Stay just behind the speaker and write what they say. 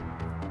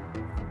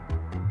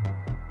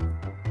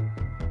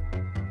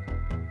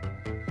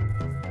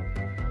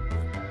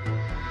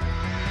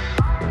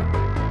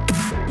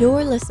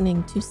You're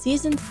listening to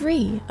Season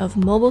 3 of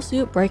Mobile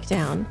Suit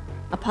Breakdown,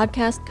 a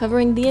podcast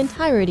covering the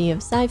entirety of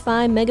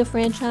sci-fi mega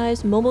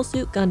franchise Mobile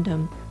Suit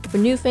Gundam for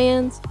new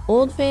fans,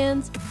 old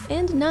fans,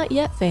 and not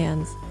yet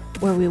fans,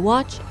 where we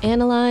watch,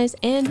 analyze,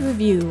 and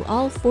review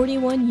all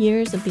 41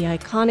 years of the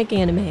iconic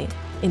anime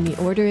in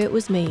the order it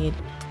was made.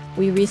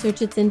 We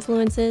research its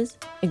influences,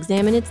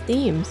 examine its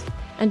themes,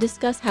 and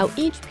discuss how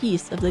each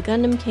piece of the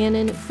Gundam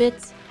canon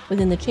fits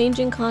within the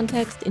changing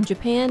context in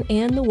Japan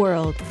and the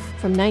world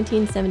from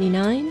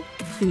 1979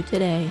 to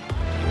today.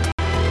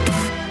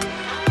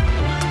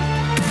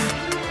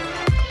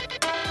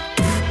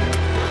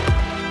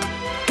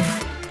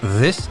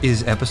 This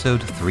is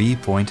episode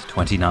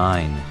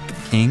 3.29,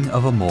 King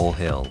of a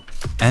Molehill,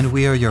 and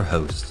we are your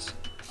hosts.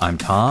 I'm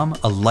Tom,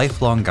 a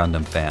lifelong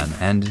Gundam fan,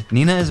 and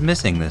Nina is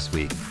missing this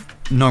week.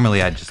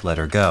 Normally I'd just let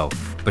her go,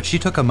 but she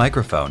took a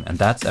microphone, and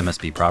that's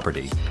MSB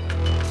property.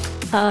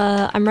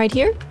 I'm right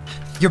here.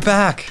 You're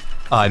back!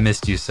 Oh, I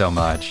missed you so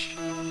much.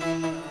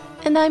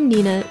 And I'm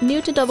Nina,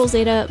 new to Double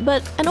Zeta,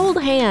 but an old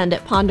hand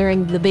at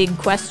pondering the big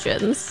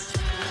questions.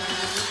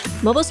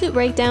 Mobile Suit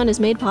Breakdown is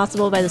made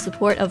possible by the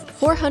support of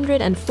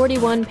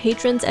 441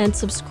 patrons and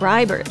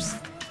subscribers.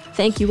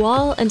 Thank you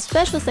all, and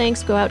special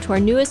thanks go out to our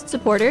newest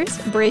supporters.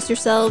 Brace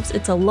yourselves,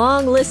 it's a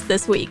long list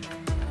this week.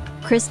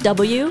 Chris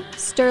W.,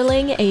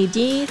 Sterling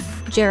AD,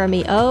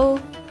 Jeremy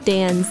O.,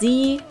 Dan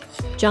Z.,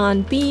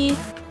 John B.,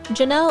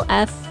 Janelle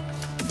F.,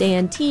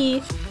 Dan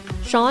T.,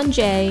 Sean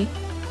J.,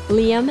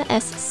 Liam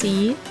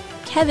SC,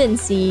 Kevin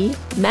C.,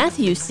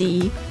 Matthew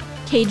C.,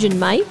 Cajun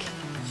Mike,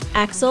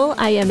 Axel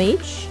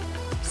IMH,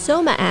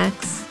 Soma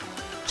Axe,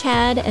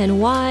 Chad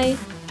NY,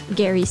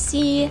 Gary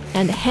C.,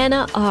 and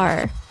Hannah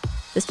R.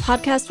 This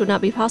podcast would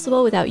not be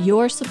possible without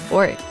your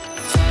support.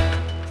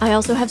 I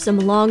also have some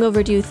long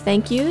overdue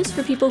thank yous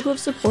for people who have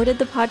supported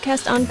the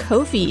podcast on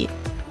Ko-fi: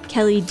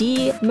 Kelly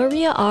D.,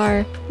 Maria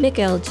R.,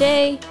 Mikael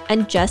J.,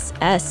 and Jess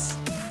S.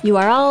 You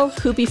are all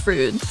hoopy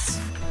fruits.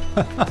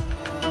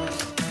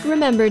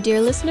 Remember, dear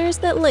listeners,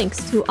 that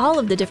links to all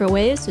of the different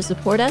ways to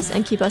support us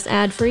and keep us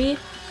ad-free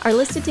are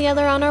listed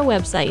together on our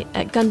website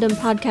at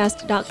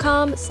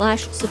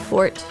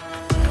gundampodcast.com/support.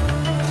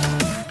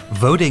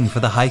 Voting for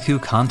the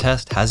haiku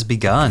contest has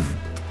begun.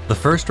 The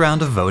first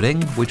round of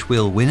voting, which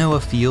will winnow a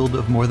field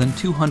of more than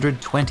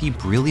 220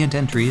 brilliant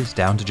entries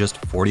down to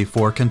just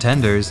 44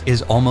 contenders,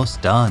 is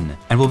almost done,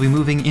 and will be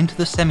moving into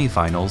the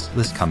semifinals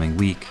this coming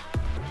week.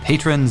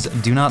 Patrons,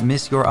 do not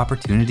miss your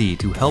opportunity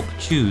to help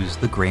choose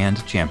the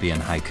grand champion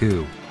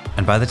haiku.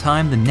 And by the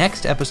time the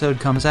next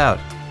episode comes out,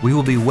 we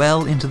will be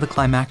well into the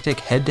climactic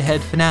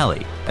head-to-head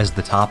finale as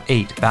the top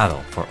 8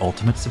 battle for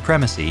ultimate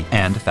supremacy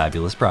and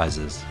fabulous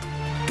prizes.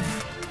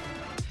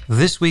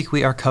 This week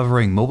we are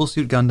covering Mobile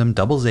Suit Gundam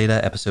Double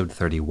Zeta Episode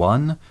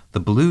 31, The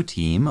Blue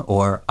Team,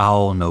 or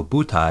Ao no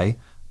Butai,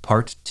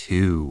 Part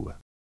 2.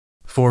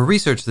 For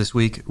research this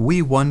week,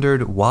 we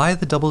wondered why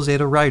the Double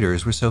Zeta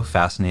writers were so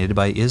fascinated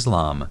by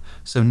Islam,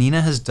 so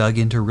Nina has dug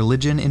into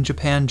religion in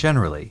Japan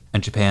generally,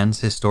 and Japan's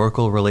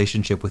historical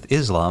relationship with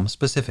Islam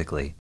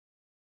specifically.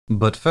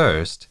 But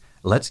first,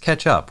 let's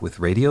catch up with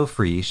Radio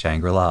Free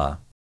Shangri-La.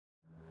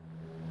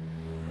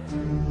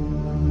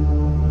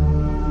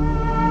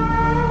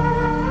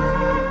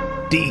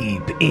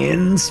 Deep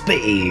in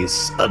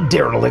space, a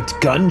derelict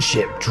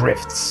gunship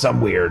drifts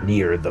somewhere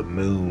near the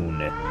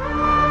moon.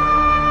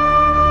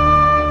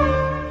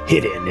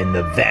 Hidden in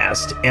the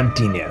vast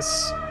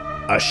emptiness,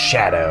 a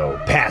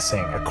shadow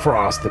passing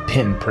across the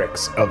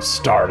pinpricks of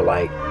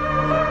starlight.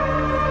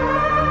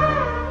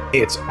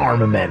 Its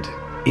armament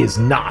is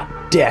not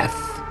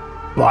death,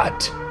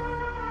 but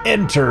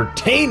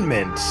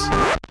entertainment.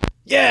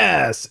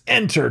 Yes,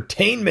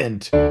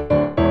 entertainment.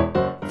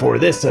 For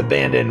this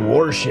abandoned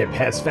warship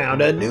has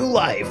found a new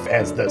life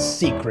as the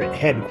secret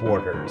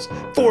headquarters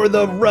for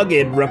the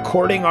rugged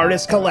recording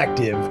artist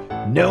collective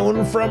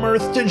known from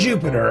Earth to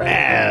Jupiter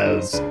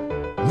as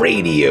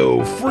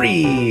Radio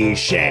Free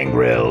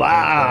Shangri-La.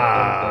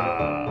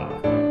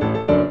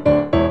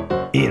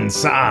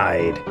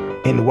 Inside,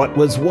 in what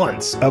was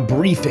once a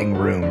briefing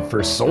room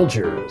for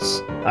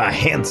soldiers, a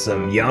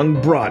handsome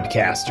young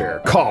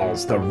broadcaster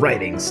calls the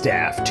writing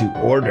staff to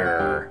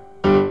order.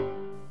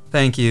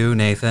 Thank you,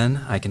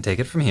 Nathan. I can take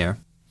it from here.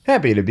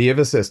 Happy to be of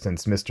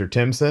assistance, Mr.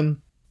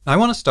 Timson. I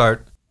want to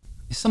start.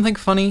 Is something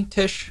funny,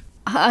 Tish?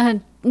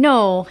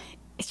 No.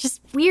 It's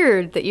just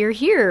weird that you're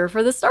here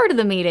for the start of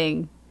the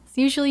meeting. It's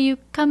usually you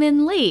come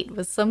in late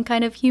with some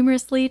kind of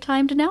humorously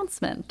timed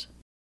announcement.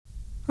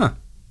 Huh.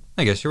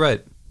 I guess you're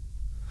right.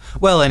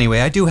 Well, anyway,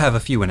 I do have a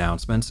few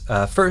announcements.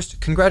 First,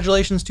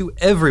 congratulations to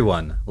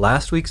everyone.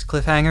 Last week's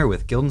cliffhanger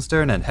with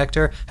Guildenstern and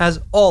Hector has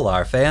all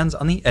our fans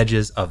on the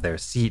edges of their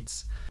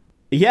seats.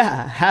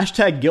 Yeah,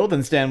 hashtag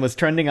Guildenstern was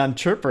trending on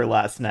Chirper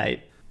last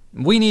night.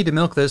 We need to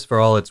milk this for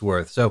all it's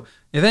worth, so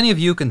if any of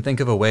you can think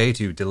of a way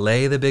to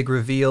delay the big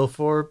reveal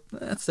for,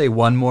 let's say,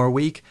 one more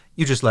week,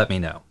 you just let me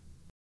know.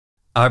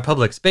 Our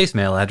public space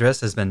mail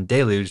address has been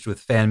deluged with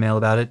fan mail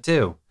about it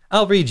too.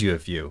 I'll read you a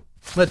few.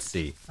 Let's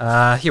see.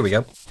 Here we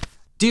go.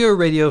 Dear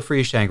Radio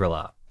Free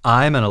Shangri-La,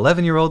 I'm an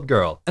 11-year-old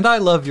girl, and I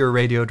love your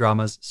radio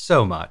dramas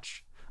so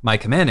much. My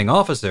commanding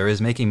officer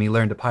is making me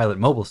learn to pilot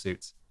mobile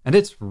suits, and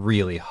it's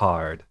really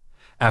hard.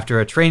 After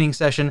a training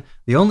session,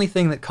 the only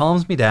thing that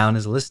calms me down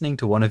is listening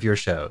to one of your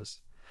shows.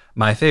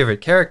 My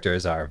favorite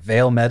characters are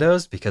Vale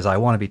Meadows, because I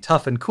want to be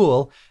tough and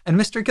cool, and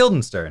Mr.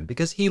 Guildenstern,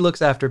 because he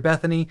looks after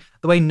Bethany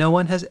the way no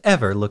one has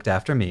ever looked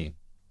after me.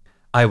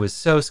 I was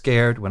so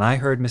scared when I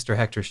heard Mr.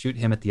 Hector shoot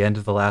him at the end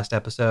of the last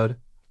episode.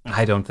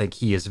 I don't think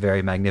he is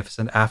very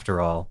magnificent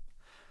after all.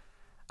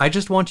 I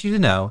just want you to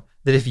know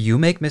that if you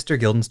make Mr.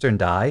 Guildenstern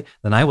die,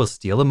 then I will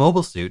steal a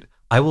mobile suit,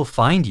 I will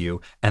find you,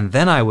 and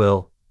then I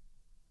will...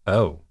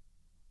 oh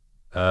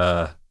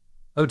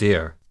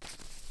dear.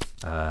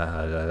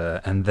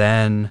 And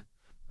then...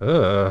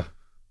 Where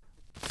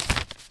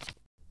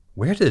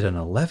did an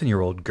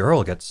 11-year-old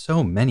girl get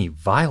so many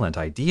violent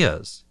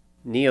ideas?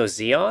 Neo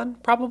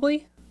Zeon,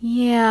 probably?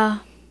 Yeah,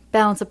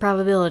 balance of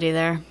probability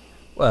there.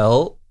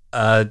 Well,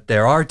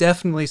 there are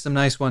definitely some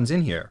nice ones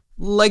in here,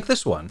 like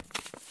this one.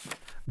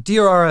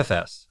 Dear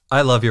RFS,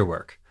 I love your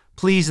work.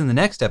 Please, in the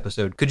next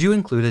episode, could you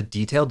include a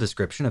detailed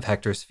description of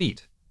Hector's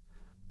feet?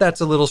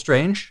 That's a little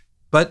strange,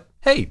 but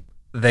hey,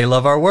 they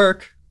love our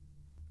work.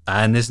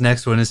 And this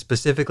next one is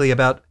specifically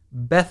about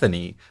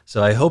Bethany,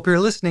 so I hope you're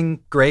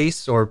listening,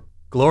 Grace, or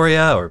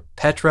Gloria, or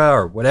Petra,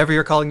 or whatever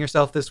you're calling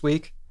yourself this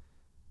week.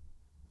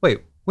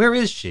 Wait, where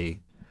is she?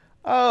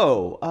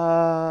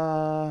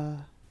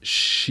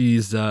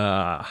 She's,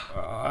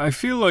 I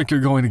feel like you're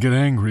going to get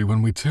angry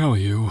when we tell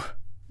you.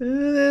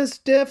 This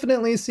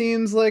definitely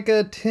seems like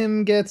a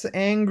Tim gets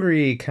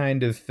angry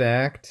kind of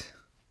fact.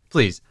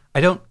 Please,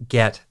 I don't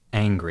get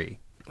angry.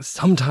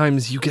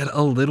 Sometimes you get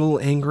a little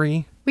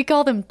angry. We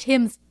call them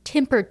Tim's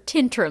temper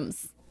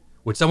tantrums.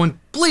 Would someone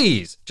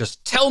please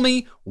just tell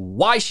me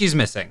why she's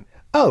missing?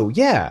 Oh,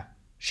 yeah.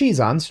 She's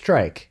on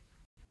strike.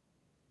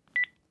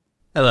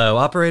 Hello,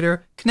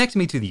 operator. Connect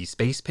me to the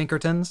Space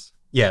Pinkertons.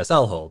 Yes,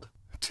 I'll hold.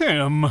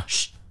 Tim.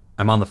 Shh,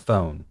 I'm on the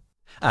phone.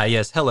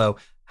 Yes, hello.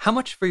 How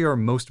much for your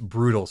most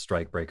brutal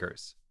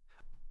strikebreakers?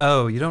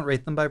 Oh, you don't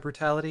rate them by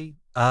brutality?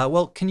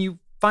 Well, can you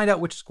find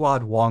out which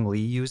squad Wong Lee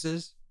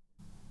uses?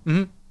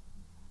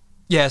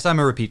 Yes, I'm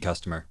a repeat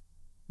customer.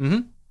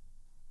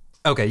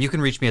 Okay, you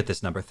can reach me at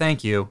this number.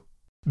 Thank you.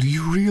 Do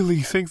you really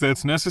think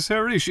that's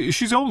necessary?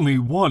 She's only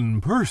one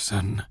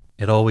person.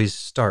 It always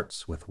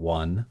starts with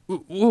one.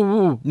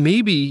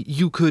 Maybe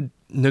you could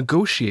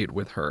negotiate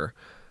with her.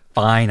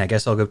 Fine, I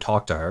guess I'll go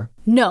talk to her.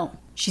 No,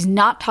 she's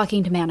not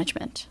talking to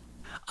management.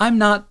 I'm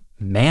not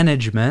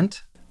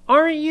management.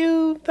 Aren't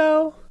you,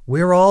 though?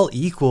 We're all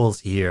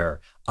equals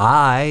here.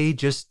 I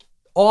just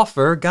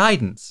offer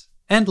guidance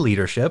and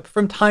leadership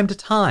from time to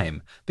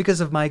time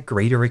because of my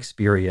greater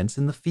experience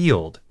in the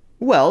field.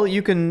 Well,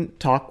 you can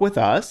talk with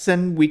us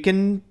and we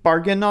can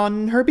bargain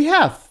on her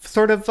behalf,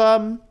 sort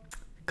of,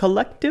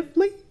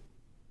 collectively?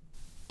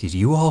 Did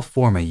you all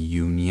form a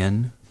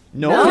union?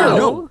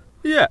 No.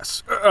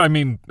 Yes.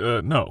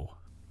 No.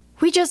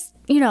 We just,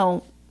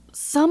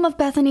 some of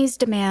Bethany's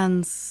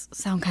demands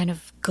sound kind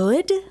of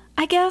good,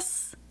 I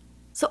guess.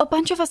 So a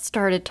bunch of us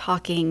started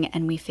talking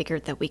and we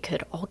figured that we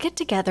could all get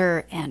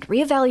together and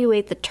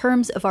reevaluate the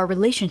terms of our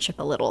relationship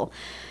a little.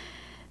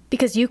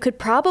 Because you could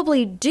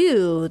probably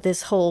do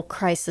this whole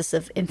Crisis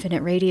of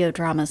Infinite Radio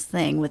Dramas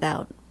thing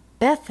without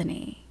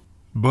Bethany.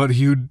 But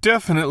you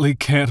definitely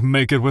can't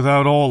make it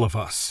without all of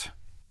us.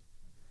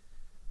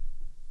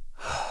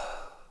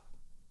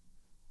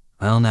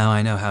 Well, now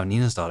I know how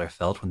Nina's daughter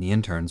felt when the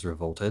interns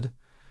revolted.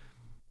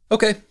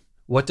 Okay,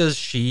 what do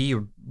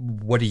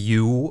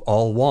you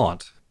all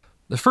want?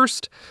 The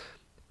first,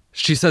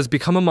 she says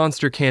Become a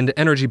Monster canned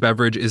energy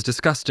beverage is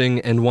disgusting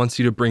and wants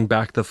you to bring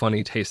back the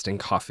funny tasting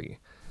coffee.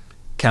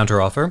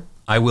 Counteroffer,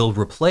 I will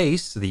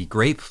replace the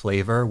grape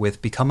flavor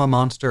with Become a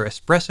Monster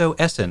Espresso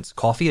Essence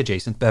coffee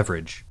adjacent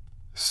beverage.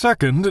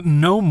 Second,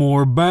 no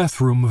more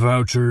bathroom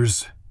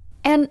vouchers.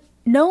 And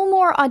no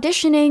more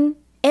auditioning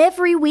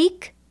every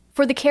week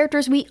for the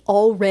characters we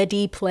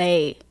already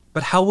play.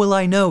 But how will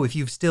I know if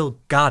you've still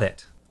got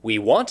it? We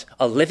want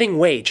a living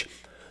wage.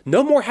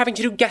 No more having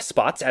to do guest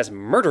spots as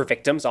murder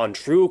victims on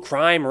true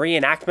crime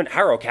reenactment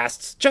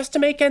harrowcasts just to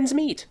make ends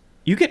meet.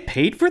 You get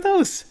paid for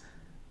those?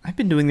 I've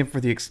been doing them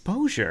for the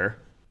exposure.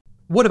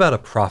 What about a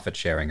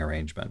profit-sharing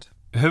arrangement?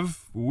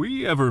 Have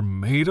we ever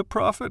made a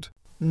profit?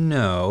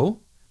 No,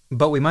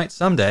 but we might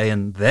someday,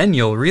 and then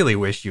you'll really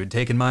wish you'd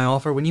taken my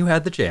offer when you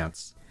had the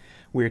chance.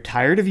 We're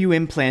tired of you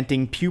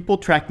implanting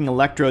pupil-tracking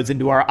electrodes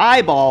into our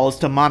eyeballs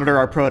to monitor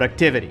our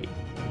productivity.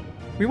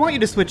 We want you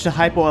to switch to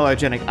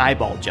hypoallergenic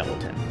eyeball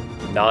gelatin.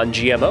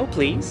 Non-GMO,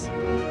 please.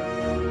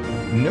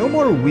 No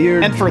more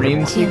weird And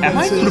furthermore, dream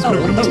sequences.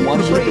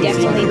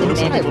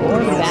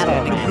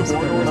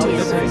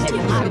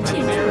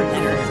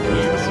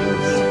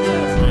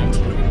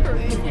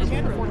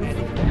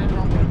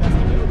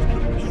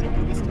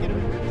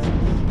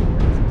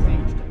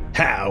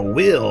 How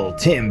will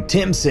Tim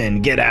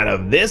Timpson get out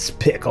of this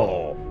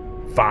pickle?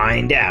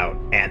 Find out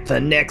at the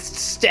next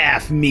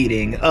staff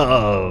meeting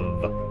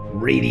of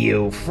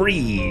Radio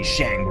Free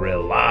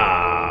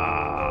Shangri-La.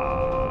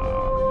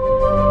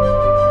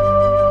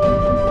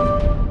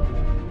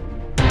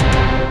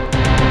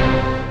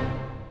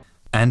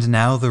 And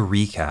now the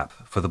recap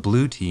for the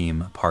Blue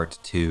Team Part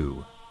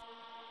 2.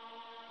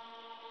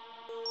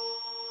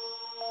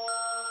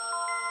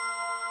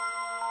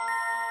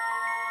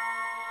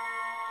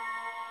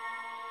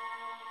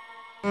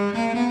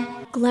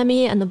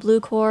 Glemmy and the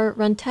Blue Corps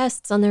run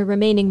tests on their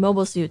remaining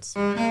mobile suits,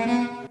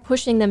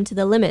 pushing them to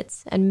the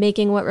limits and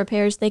making what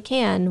repairs they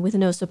can with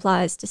no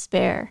supplies to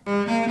spare.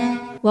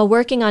 While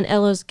working on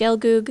Ello's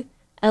Gelgoog,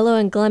 Ello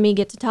and Glemmy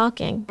get to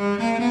talking.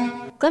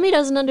 Glemmy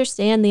doesn't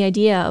understand the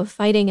idea of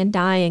fighting and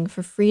dying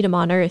for freedom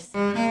on Earth,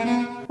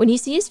 when he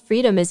sees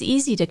freedom as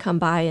easy to come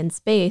by in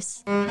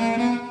space.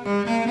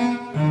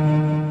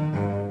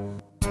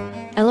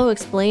 Ello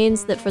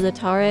explains that for the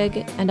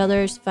Tuareg and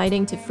others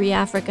fighting to free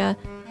Africa,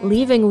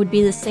 leaving would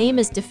be the same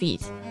as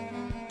defeat.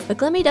 But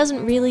Glemmy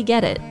doesn't really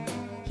get it.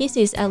 He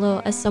sees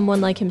Ello as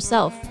someone like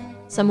himself,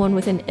 someone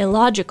with an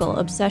illogical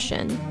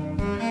obsession.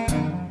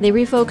 They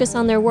refocus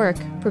on their work,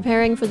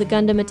 preparing for the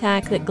Gundam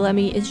attack that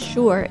Glemmy is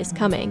sure is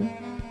coming.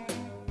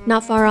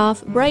 Not far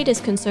off, Bright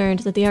is concerned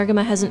that the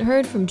Argama hasn't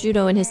heard from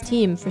Judo and his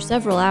team for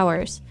several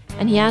hours,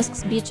 and he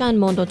asks Bicha and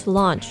Mondo to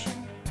launch.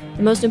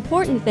 The most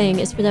important thing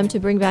is for them to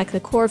bring back the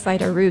core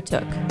fighter Ru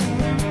took.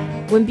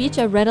 When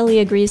Bicha readily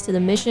agrees to the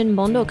mission,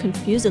 Mondo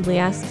confusedly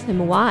asks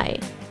him why.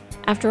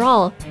 After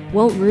all,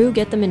 won't Ru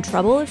get them in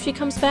trouble if she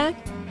comes back?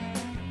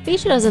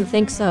 Bicha doesn't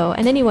think so,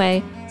 and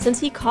anyway, since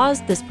he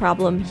caused this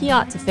problem, he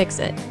ought to fix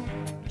it.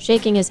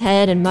 Shaking his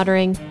head and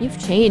muttering, "You've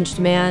changed,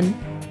 man,"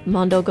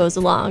 Mondo goes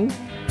along.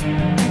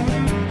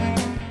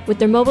 With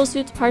their mobile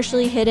suits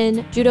partially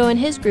hidden, Judo and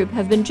his group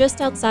have been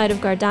just outside of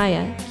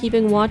Gardaya,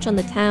 keeping watch on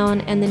the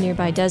town and the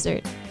nearby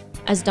desert.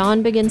 As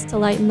dawn begins to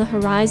lighten the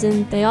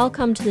horizon, they all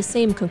come to the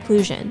same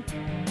conclusion.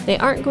 They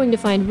aren't going to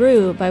find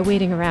Ru by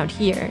waiting around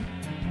here.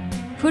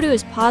 Puru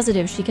is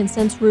positive she can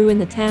sense Ru in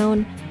the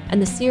town,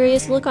 and the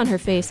serious look on her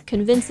face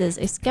convinces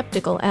a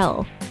skeptical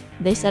L.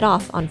 They set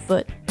off on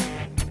foot.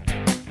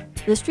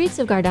 The streets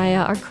of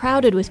Gardaya are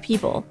crowded with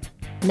people.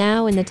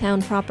 Now, in the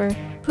town proper,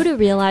 Puru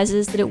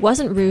realizes that it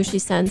wasn't Ru she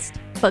sensed,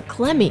 but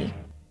Glemmy.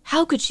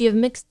 How could she have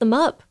mixed them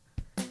up?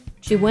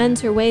 She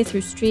wends her way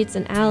through streets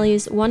and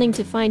alleys, wanting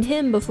to find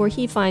him before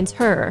he finds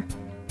her,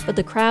 but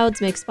the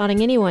crowds make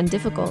spotting anyone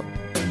difficult.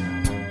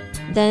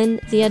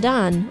 Then the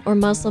Adhan, or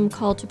Muslim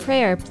call to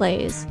prayer,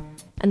 plays,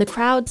 and the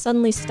crowd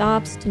suddenly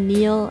stops to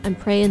kneel and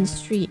pray in the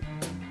street.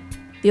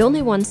 The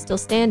only ones still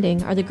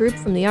standing are the group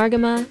from the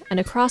Argama, and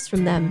across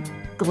from them,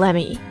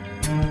 Glemmy.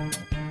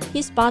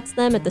 He spots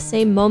them at the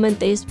same moment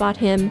they spot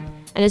him,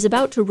 and is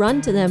about to run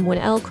to them when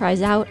El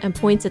cries out and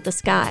points at the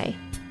sky.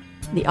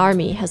 The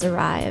army has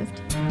arrived.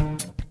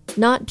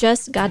 Not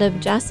just Gadab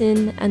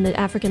Jassin and the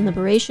African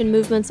Liberation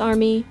Movement's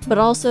army, but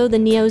also the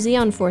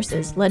Neo-Zeon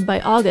forces led by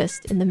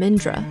August in the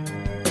Mindra.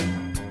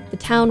 The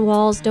town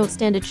walls don't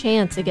stand a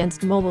chance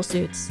against mobile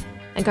suits,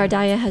 and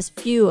Gardaya has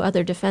few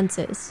other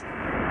defenses.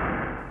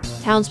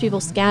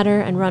 Townspeople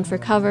scatter and run for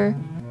cover.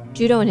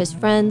 Judo and his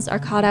friends are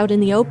caught out in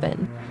the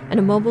open, and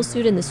a mobile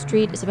suit in the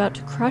street is about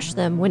to crush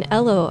them when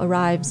Ello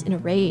arrives in a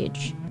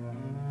rage.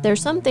 There are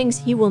some things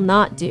he will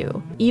not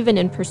do, even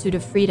in pursuit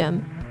of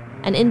freedom,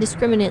 and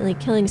indiscriminately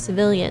killing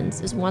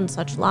civilians is one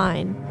such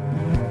line.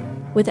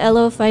 With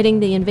Ello fighting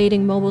the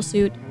invading mobile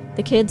suit,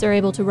 the kids are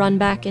able to run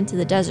back into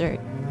the desert.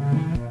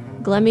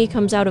 Glemmy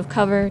comes out of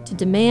cover to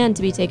demand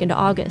to be taken to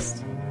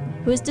August,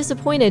 who is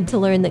disappointed to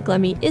learn that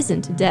Glemmy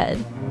isn't dead.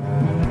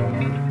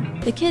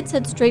 The kids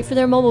head straight for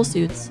their mobile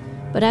suits,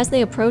 but as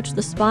they approach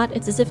the spot,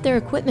 it's as if their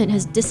equipment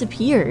has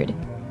disappeared.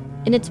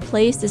 In its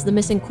place is the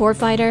missing core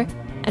fighter,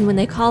 and when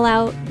they call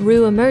out,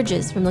 Ru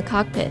emerges from the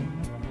cockpit.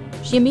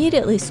 She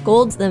immediately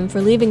scolds them for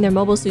leaving their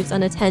mobile suits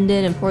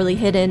unattended and poorly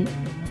hidden,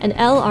 and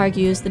Elle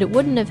argues that it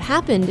wouldn't have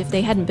happened if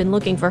they hadn't been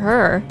looking for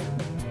her.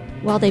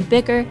 While they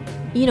bicker,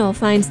 Ino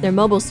finds their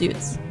mobile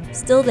suits,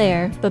 still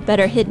there, but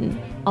better hidden,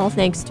 all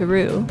thanks to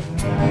Ru.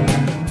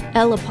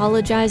 Elle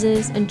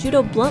apologizes, and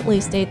Judo bluntly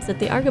states that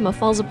the Argama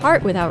falls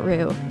apart without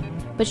Ru,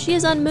 but she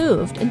is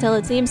unmoved until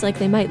it seems like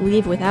they might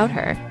leave without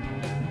her.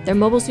 Their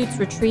mobile suits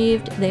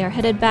retrieved, they are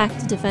headed back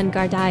to defend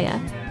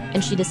Gardaya,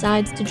 and she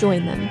decides to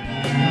join them.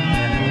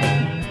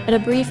 At a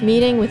brief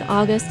meeting with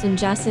August and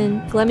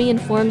Jassin, Glemmy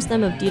informs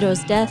them of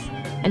Dido's death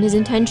and his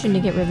intention to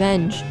get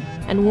revenge,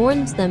 and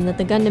warns them that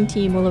the Gundam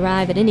team will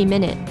arrive at any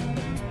minute.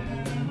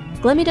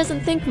 Glemmy doesn't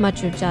think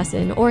much of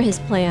Jassin or his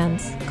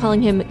plans,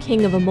 calling him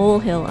king of a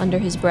molehill under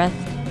his breath,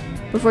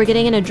 before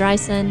getting in a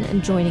Drysen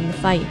and joining the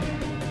fight.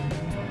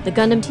 The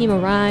Gundam team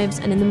arrives,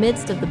 and in the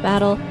midst of the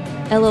battle,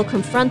 Ello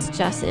confronts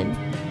Jassin,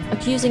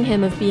 accusing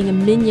him of being a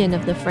minion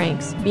of the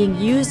Franks, being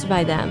used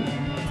by them,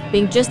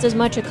 being just as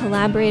much a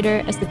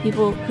collaborator as the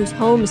people whose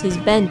homes he's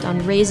bent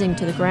on razing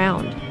to the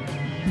ground.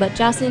 But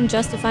Jassin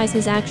justifies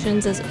his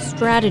actions as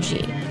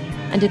strategy,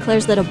 and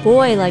declares that a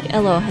boy like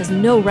Ello has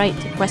no right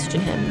to question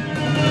him.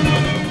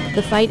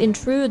 The fight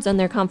intrudes on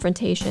their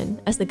confrontation,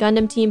 as the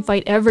Gundam team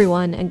fight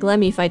everyone and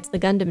Glemmy fights the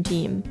Gundam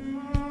team.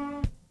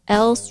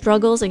 L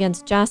struggles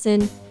against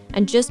Jassin,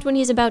 and just when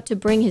he's about to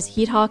bring his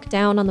Heat Hawk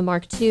down on the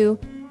Mark II,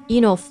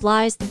 Ino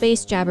flies the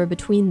base jabber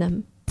between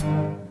them.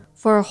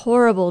 For a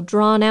horrible,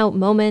 drawn-out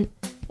moment,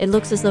 It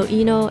looks as though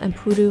Ino and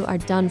Puru are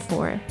done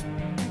for.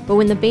 But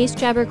when the base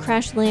jabber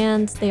crash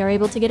lands, they are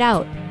able to get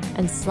out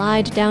and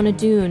slide down a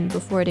dune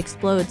before it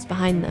explodes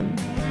behind them.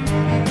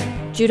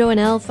 Judo and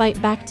L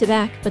fight back to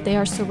back, but they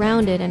are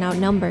surrounded and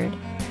outnumbered.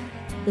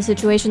 The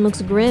situation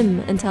looks grim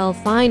until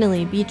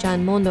finally Bicha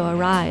and Mondo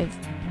arrive.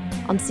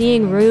 On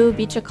seeing Ru,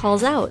 Bicha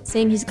calls out,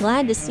 saying he's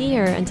glad to see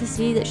her and to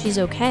see that she's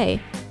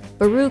okay.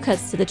 But Ru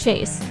cuts to the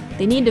chase.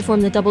 They need to form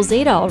the Double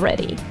Zeta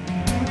already.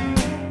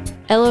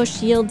 Elo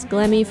shields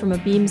Glemmy from a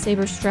beam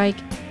saber strike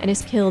and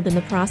is killed in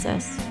the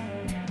process.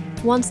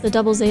 Once the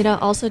Double Zeta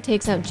also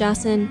takes out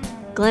Jason,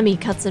 Glemmy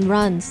cuts and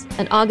runs,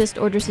 and August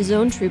orders his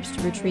own troops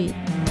to retreat.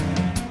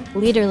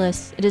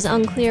 Leaderless, it is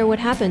unclear what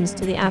happens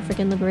to the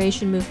African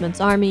Liberation Movement's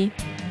army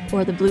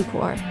or the Blue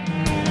Corps.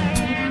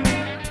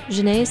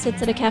 Genet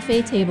sits at a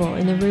cafe table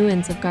in the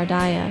ruins of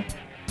Gardaya.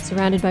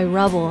 Surrounded by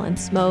rubble and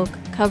smoke,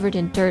 covered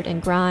in dirt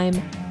and grime,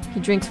 he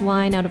drinks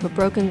wine out of a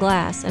broken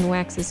glass and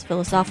waxes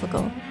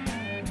philosophical,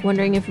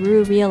 wondering if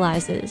Ru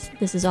realizes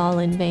this is all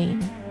in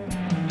vain.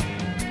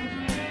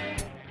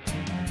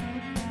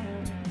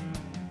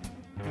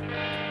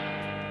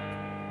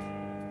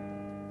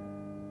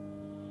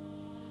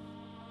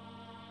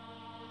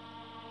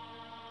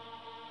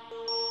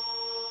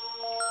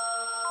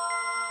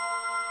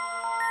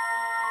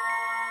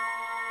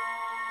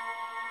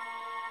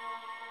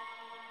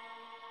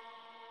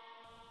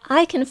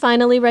 I can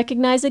finally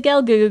recognize a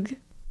Gelgoog.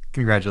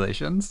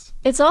 Congratulations.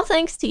 It's all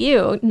thanks to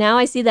you. Now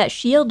I see that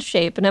shield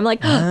shape and I'm like,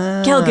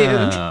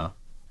 Gelgoog.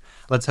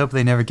 Let's hope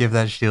they never give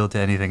that shield to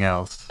anything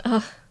else.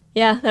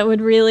 Yeah, that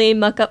would really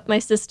muck up my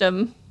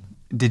system.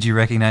 Did you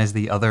recognize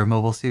the other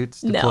mobile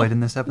suits deployed in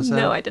this episode?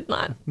 No, I did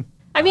not.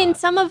 I mean,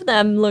 some of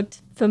them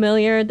looked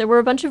familiar. There were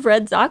a bunch of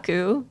red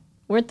Zaku.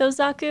 Weren't those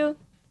Zaku?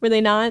 Were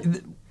they not?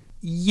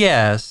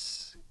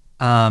 Yes.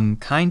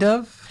 Kind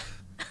of.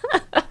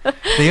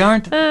 They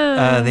aren't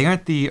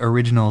the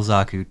original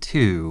Zaku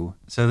 2,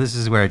 so this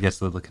is where it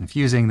gets a little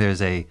confusing.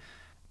 There's a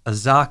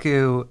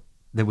Zaku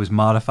that was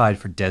modified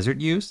for desert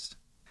use,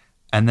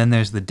 and then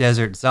there's the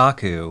Desert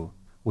Zaku,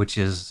 which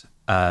is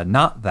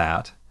not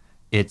that.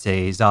 It's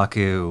a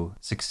Zaku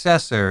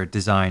successor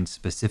designed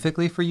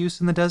specifically for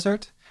use in the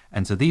desert,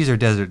 and so these are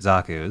Desert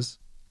Zakus,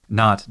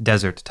 not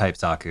desert-type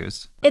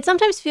Zakus. It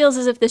sometimes feels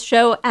as if this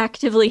show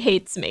actively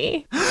hates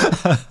me.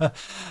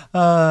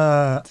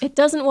 It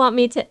doesn't want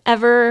me to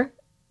ever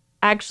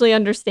actually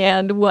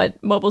understand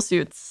what mobile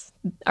suits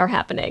are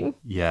happening.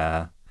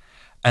 Yeah.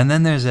 And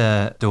then there's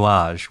a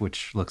Douage,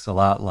 which looks a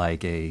lot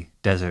like a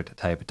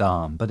desert-type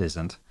Dom, but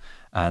isn't.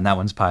 And that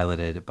one's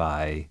piloted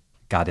by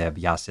Gadeb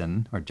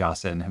Yasin, or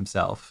Jasin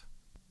himself.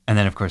 And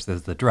then, of course,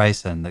 there's the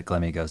Dryson that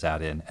Glemmy goes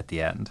out in at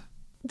the end.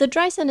 The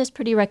Dryson is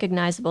pretty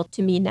recognizable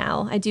to me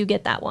now. I do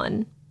get that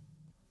one.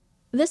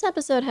 This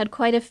episode had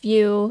quite a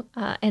few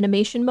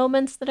animation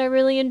moments that I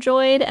really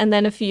enjoyed, and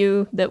then a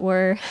few that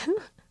were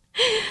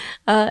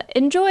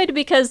enjoyed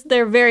because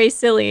they're very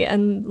silly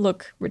and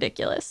look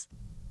ridiculous.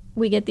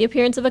 We get the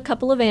appearance of a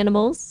couple of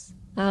animals.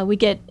 We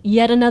get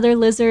yet another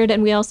lizard,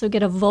 and we also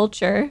get a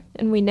vulture,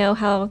 and we know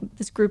how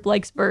this group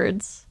likes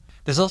birds.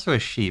 There's also a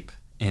sheep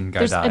in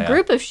Gardaya. There's a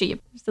group of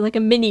sheep. It's like a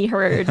mini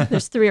herd.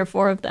 There's 3 or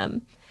 4 of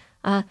them.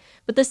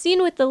 But the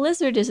scene with the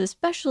lizard is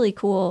especially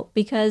cool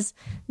because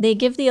they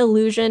give the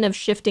illusion of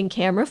shifting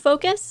camera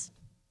focus.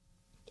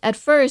 At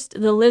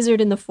first, the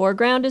lizard in the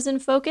foreground is in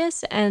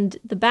focus and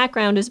the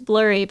background is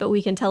blurry, but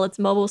we can tell it's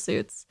mobile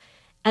suits.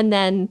 And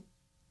then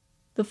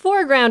the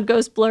foreground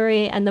goes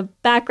blurry and the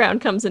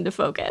background comes into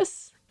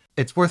focus.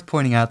 It's worth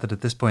pointing out that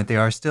at this point they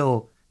are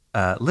still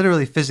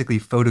literally physically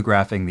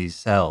photographing these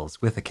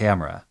cells with a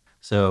camera.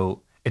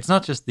 So it's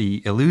not just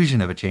the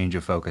illusion of a change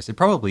of focus. It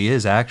probably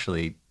is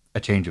actually a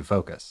change of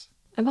focus.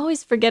 I'm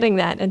always forgetting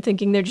that and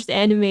thinking they're just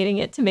animating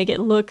it to make it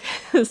look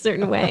a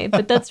certain way,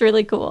 but that's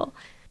really cool.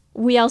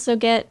 We also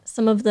get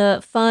some of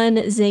the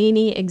fun,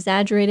 zany,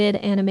 exaggerated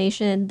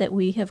animation that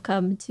we have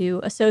come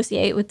to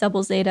associate with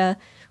Double Zeta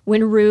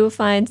when Ru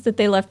finds that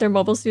they left their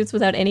mobile suits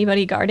without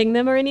anybody guarding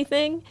them or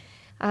anything.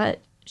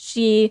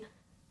 She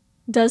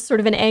does sort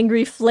of an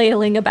angry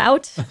flailing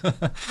about.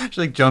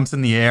 She jumps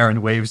in the air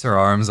and waves her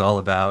arms all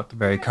about,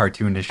 very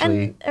cartoonishly.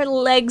 And her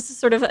legs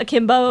sort of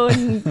akimbo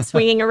and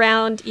swinging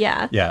around.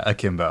 Yeah. Yeah,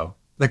 akimbo.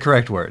 The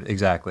correct word,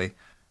 exactly.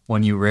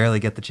 One you rarely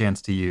get the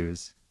chance to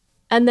use.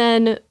 And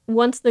then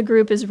once the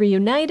group is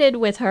reunited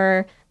with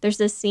her, there's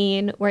this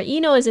scene where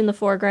Ino is in the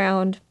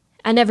foreground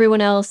and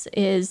everyone else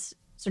is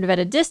sort of at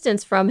a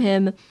distance from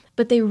him,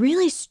 but they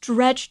really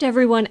stretched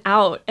everyone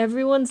out.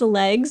 Everyone's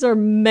legs are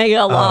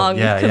mega long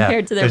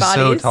compared to their bodies.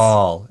 They're so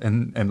tall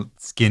and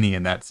skinny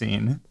in that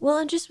scene. Well,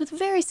 and just with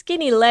very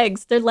skinny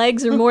legs. Their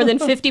legs are more than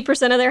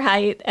 50% of their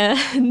height.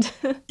 And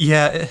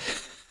yeah,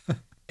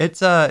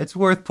 it's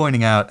worth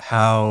pointing out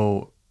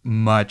how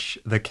much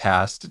the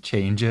cast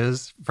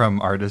changes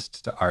from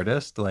artist to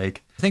artist.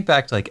 Think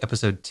back to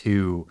episode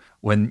 2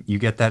 when you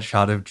get that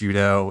shot of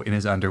Judo in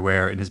his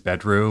underwear in his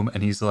bedroom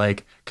and he's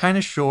kind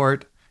of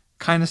short,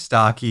 kind of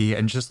stocky,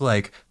 and just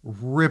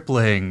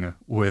rippling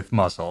with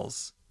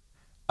muscles.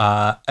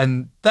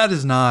 And that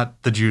is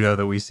not the Judo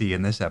that we see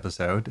in this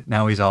episode.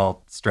 Now he's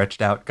all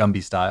stretched out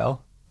Gumby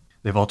style.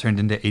 They've all turned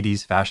into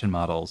 80s fashion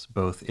models,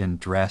 both in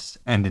dress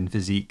and in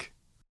physique.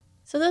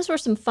 So those were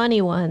some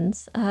funny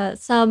ones.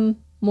 Some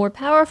more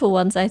powerful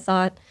ones, I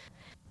thought.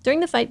 During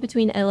the fight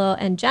between Elo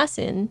and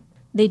Jasin,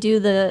 they do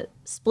the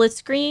split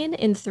screen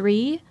in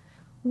 3,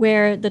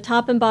 where the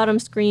top and bottom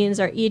screens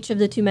are each of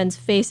the two men's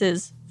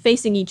faces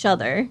facing each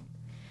other.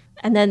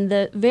 And then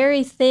the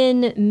very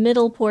thin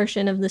middle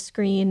portion of the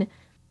screen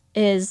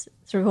is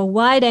sort of a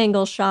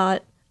wide-angle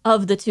shot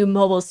of the two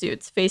mobile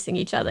suits facing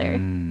each other.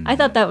 I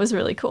thought that was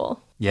really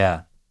cool.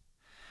 Yeah.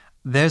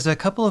 There's a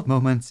couple of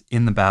moments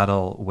in the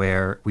battle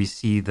where we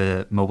see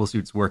the mobile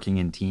suits working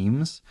in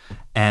teams,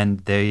 and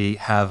they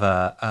have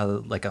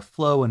a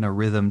flow and a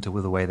rhythm to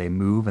the way they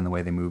move and the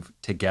way they move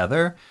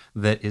together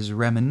that is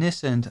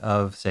reminiscent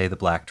of, say, the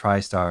Black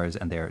Tri-Stars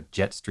and their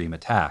jet stream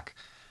attack.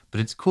 But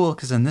it's cool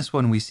because in this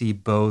one we see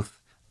both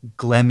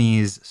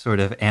Glemmy's sort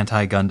of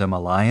anti-Gundam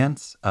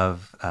alliance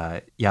of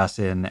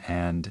Yasin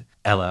and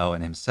Elo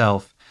and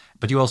himself,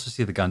 but you also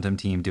see the Gundam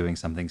team doing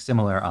something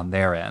similar on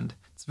their end.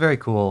 It's very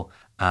cool.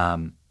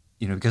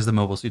 Because the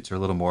mobile suits are a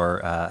little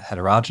more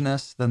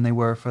heterogeneous than they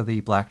were for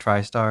the Black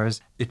Tri-Stars,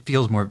 it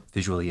feels more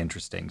visually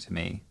interesting to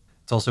me.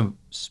 It's also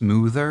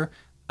smoother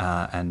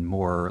and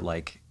more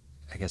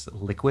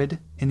liquid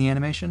in the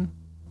animation.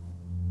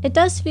 It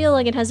does feel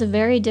like it has a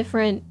very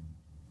different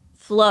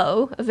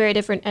flow, a very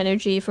different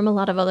energy from a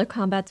lot of other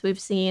combats we've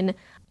seen.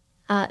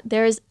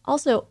 There's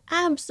also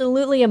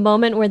absolutely a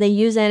moment where they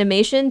use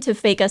animation to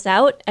fake us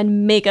out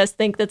and make us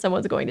think that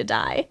someone's going to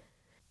die.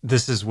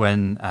 This is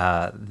when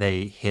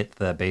they hit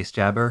the base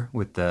jabber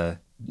with the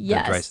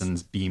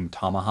Dryson's beam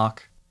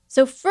tomahawk.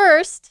 So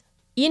first,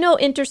 Ino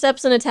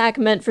intercepts an attack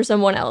meant for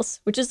someone else,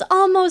 which is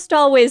almost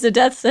always a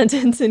death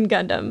sentence in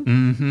Gundam.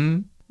 Mm-hmm.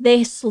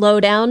 They slow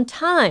down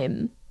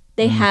time.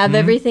 They have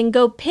everything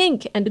go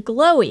pink and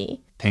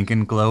glowy. Pink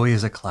and glowy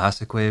is a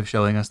classic way of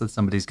showing us that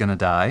somebody's gonna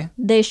die.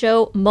 They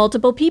show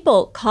multiple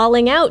people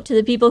calling out to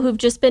the people who've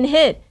just been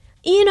hit.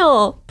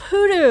 Ino,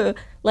 Puru,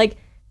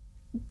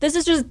 this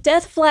is just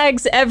death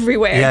flags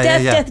everywhere.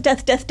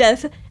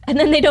 Death. And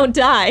then they don't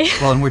die.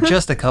 Well, and we're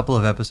just a couple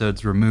of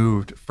episodes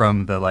removed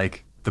from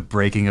the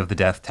breaking of the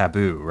death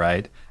taboo,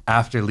 right?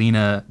 After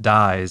Lena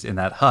dies in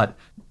that hut,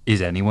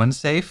 is anyone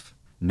safe?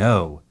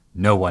 No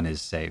one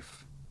is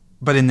safe.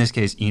 But in this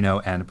case, Ino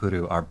and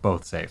Puru are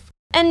both safe.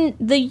 And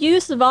the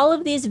use of all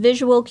of these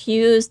visual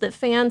cues that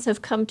fans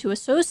have come to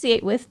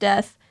associate with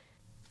death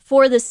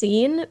for the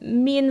scene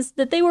means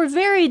that they were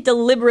very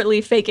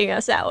deliberately faking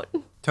us out.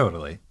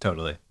 Totally.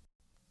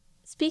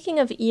 Speaking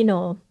of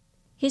Ino,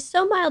 he's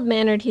so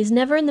mild-mannered he's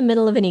never in the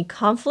middle of any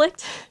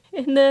conflict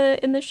in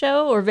the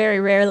show, or very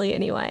rarely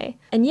anyway.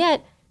 And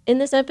yet, in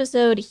this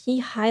episode,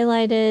 he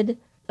highlighted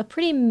a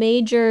pretty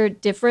major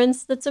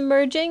difference that's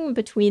emerging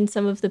between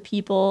some of the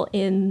people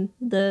in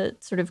the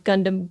sort of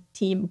Gundam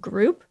team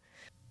group.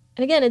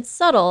 And again, it's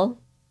subtle,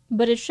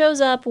 but it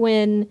shows up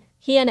when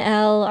he and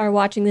L are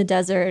watching the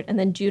desert and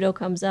then Judo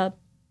comes up.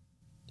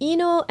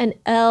 Ino and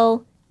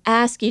L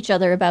ask each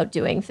other about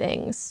doing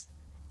things.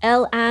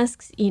 L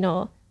asks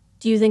Ino,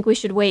 do you think we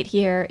should wait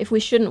here? If we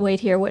shouldn't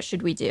wait here, what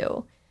should we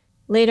do?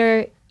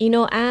 Later,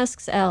 Ino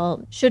asks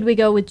L, should we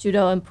go with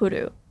Judo and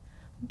Puru?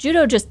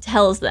 Judo just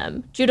tells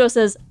them. Judo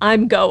says,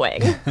 I'm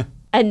going.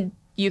 And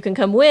you can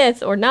come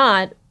with or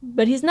not,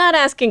 but he's not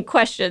asking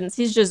questions,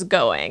 he's just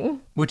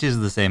going. Which is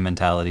the same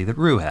mentality that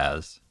Rue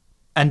has.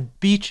 And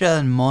Bicha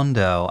and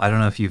Mondo, I don't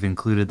know if you've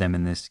included them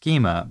in this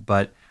schema,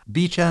 but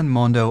Bicha and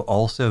Mondo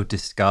also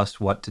discuss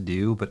what to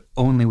do, but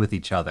only with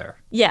each other.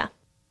 Yeah,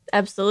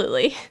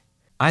 absolutely.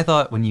 I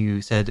thought when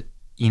you said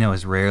Ino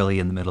is rarely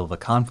in the middle of a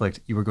conflict,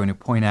 you were going to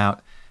point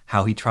out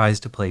how he tries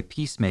to play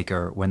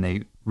peacemaker when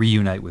they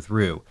reunite with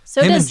Rue.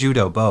 So Him and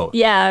Judo both.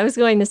 Yeah, I was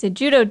going to say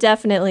Judo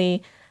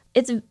definitely.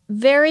 It's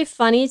very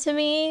funny to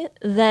me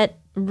that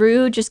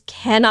Rue just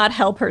cannot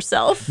help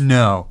herself.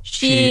 No,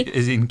 she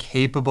is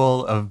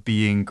incapable of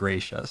being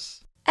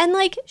gracious. And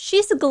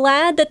she's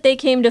glad that they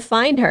came to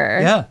find her.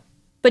 Yeah.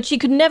 But she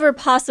could never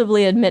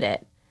possibly admit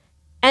it.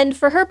 And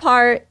for her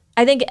part,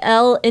 I think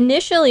Elle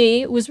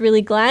initially was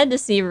really glad to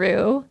see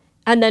Rue.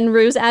 And then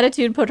Rue's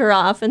attitude put her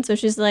off. And so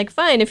she's like,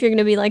 fine, if you're going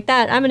to be like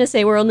that, I'm going to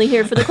say we're only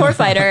here for the core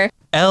fighter.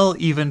 Elle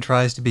even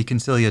tries to be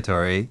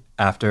conciliatory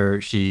after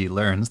she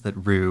learns that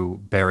Rue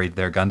buried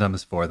their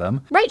Gundams for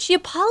them. Right, she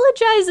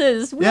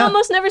apologizes. We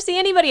almost never see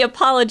anybody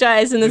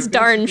apologize in this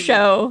darn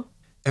show.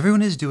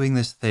 Everyone is doing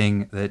this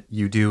thing that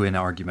you do in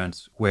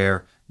arguments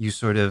where you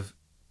sort of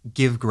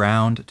give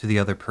ground to the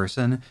other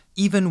person,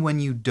 even when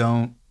you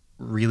don't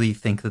really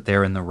think that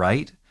they're in the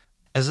right,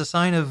 as a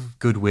sign of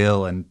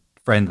goodwill and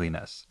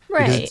friendliness.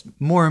 Right. Because it's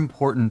more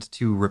important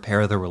to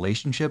repair the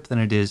relationship than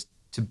it is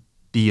to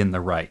be in the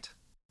right.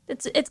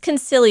 It's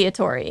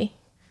conciliatory.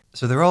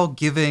 So they're all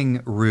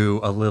giving Rue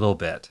a little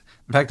bit.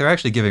 In fact, they're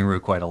actually giving Rue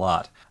quite a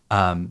lot.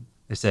 They're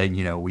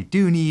saying, we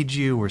do need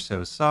you. We're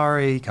so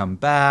sorry. Come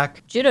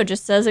back. Judo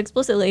just says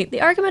explicitly, the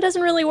argument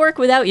doesn't really work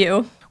without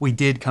you. We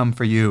did come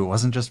for you. It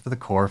wasn't just for the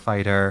core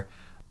fighter.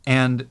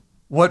 And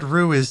what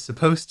Rue is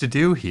supposed to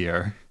do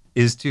here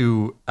is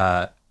to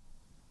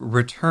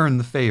return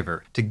the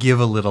favor, to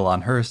give a little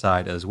on her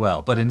side as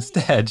well. But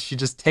instead, she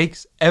just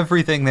takes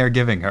everything they're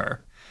giving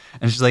her.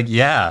 And she's like,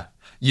 yeah,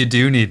 you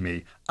do need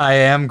me. I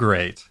am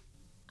great.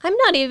 I'm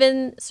not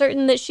even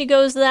certain that she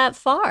goes that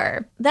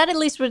far. That at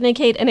least would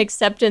indicate an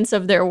acceptance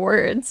of their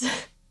words.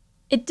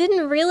 It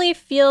didn't really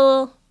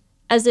feel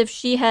as if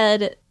she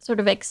had sort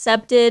of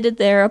accepted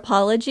their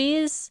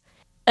apologies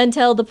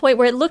until the point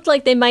where it looked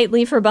like they might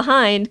leave her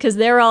behind because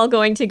they're all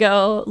going to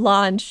go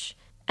launch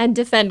and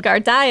defend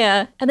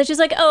Gardaya. And then she's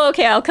like, oh,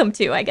 okay, I'll come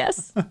too, I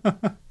guess.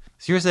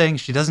 So you're saying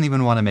she doesn't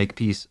even want to make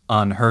peace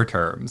on her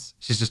terms.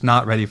 She's just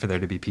not ready for there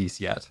to be peace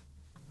yet.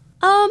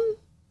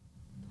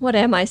 What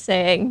am I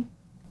saying?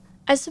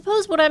 I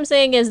suppose what I'm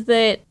saying is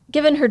that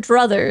given her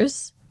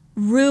druthers,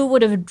 Rue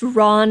would have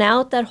drawn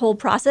out that whole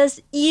process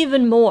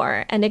even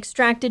more and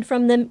extracted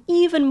from them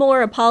even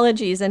more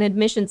apologies and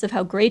admissions of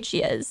how great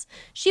she is.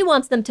 She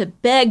wants them to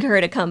beg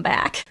her to come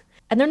back.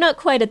 And they're not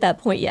quite at that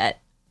point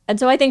yet. And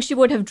so I think she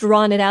would have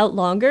drawn it out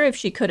longer if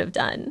she could have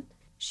done.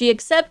 She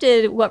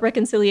accepted what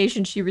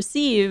reconciliation she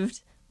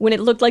received when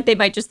it looked like they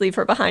might just leave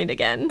her behind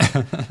again.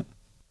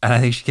 And I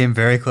think she came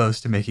very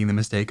close to making the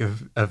mistake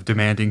of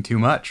demanding too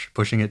much,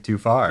 pushing it too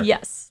far.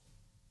 Yes.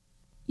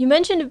 You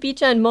mentioned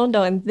Bicha and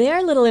Mondo, and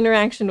their little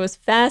interaction was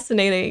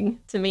fascinating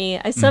to me.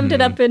 I summed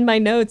it up in my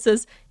notes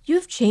as,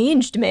 you've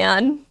changed,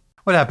 man.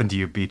 What happened to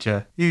you,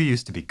 Bicha? You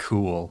used to be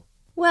cool.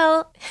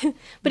 Well,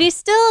 but he's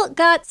still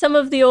got some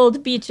of the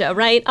old Bicha,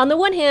 right? On the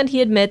one hand,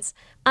 he admits,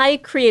 I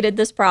created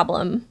this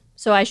problem,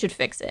 so I should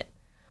fix it.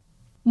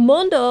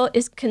 Mondo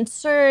is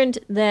concerned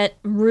that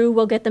Rue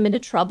will get them into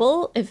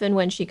trouble if and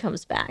when she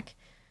comes back.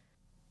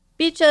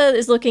 Bicha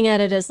is looking at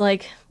it as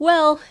like,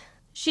 well,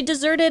 she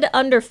deserted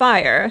under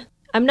fire.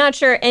 I'm not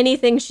sure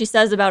anything she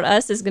says about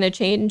us is going to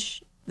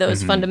change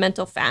those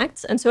fundamental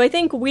facts. And so I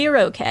think we're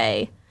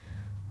okay.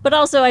 But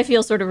also I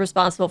feel sort of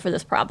responsible for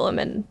this problem.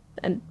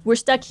 And we're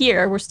stuck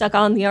here. We're stuck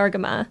on the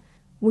Argama.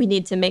 We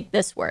need to make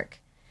this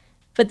work.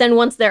 But then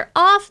once they're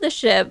off the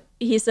ship,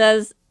 he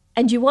says,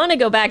 and you want to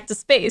go back to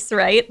space,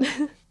 right?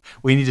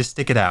 We need to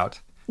stick it out.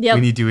 Yep.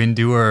 We need to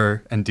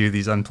endure and do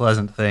these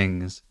unpleasant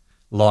things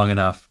long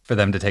enough for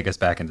them to take us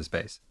back into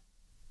space.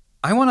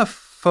 I want to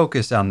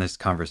focus on this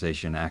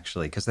conversation,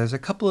 actually, because there's a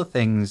couple of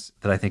things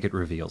that I think it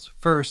reveals.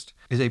 First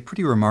is a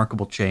pretty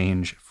remarkable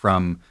change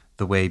from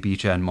the way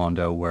Bicha and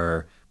Mondo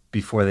were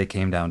before they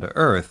came down to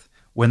Earth,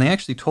 when they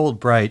actually told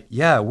Bright,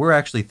 yeah, we're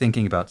actually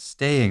thinking about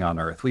staying on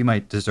Earth. We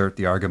might desert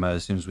the Argama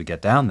as soon as we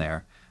get down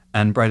there.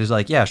 And Bright is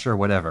like, yeah, sure,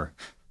 whatever.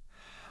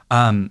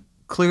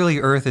 Clearly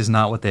Earth is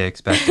not what they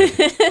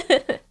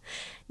expected.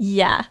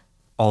 Yeah.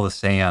 All the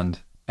sand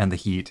and the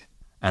heat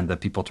and the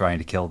people trying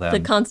to kill them. The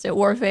constant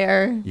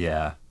warfare.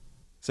 Yeah.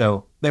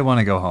 So they want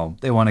to go home.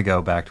 They want to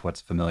go back to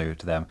what's familiar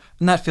to them.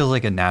 And that feels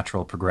like a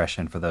natural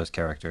progression for those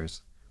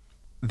characters.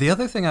 The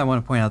other thing I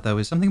want to point out, though,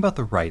 is something about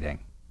the writing.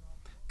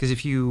 Because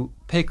if you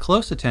pay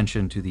close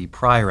attention to the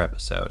prior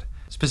episode,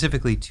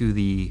 specifically to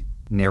the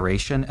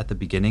narration at the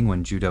beginning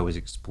when Judo is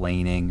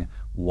explaining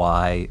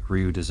why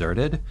Ryu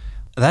deserted,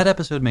 that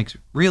episode makes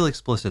real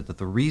explicit that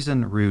the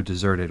reason Ryu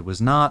deserted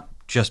was not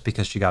just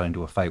because she got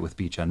into a fight with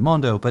Bicha and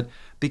Mondo, but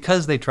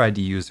because they tried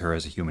to use her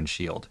as a human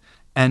shield.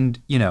 And,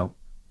 you know,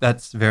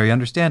 that's very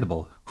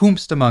understandable.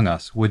 Whomst among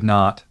us would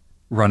not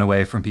run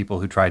away from people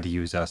who tried to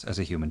use us as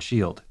a human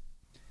shield?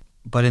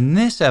 But in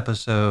this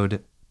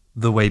episode,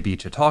 the way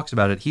Bicha talks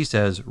about it, he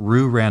says,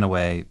 Rue ran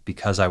away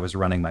because I was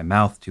running my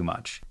mouth too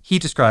much. He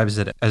describes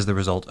it as the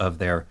result of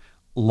their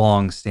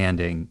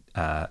long-standing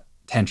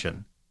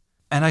tension.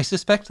 And I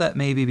suspect that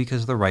may be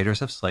because the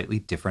writers have slightly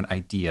different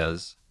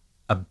ideas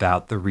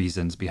about the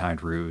reasons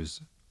behind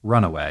Rue's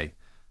runaway.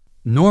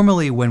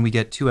 Normally, when we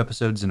get two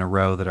episodes in a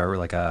row that are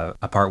like a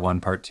part one,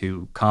 part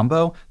two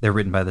combo, they're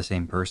written by the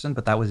same person,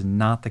 but that was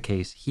not the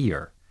case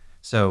here.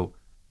 So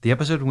the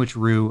episode in which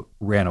Rue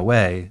ran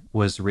away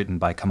was written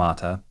by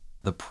Kamata.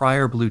 The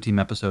prior Blue Team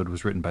episode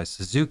was written by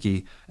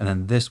Suzuki, and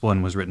then this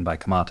one was written by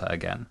Kamata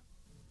again.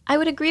 I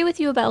would agree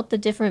with you about the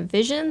different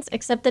visions,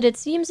 except that it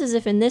seems as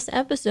if in this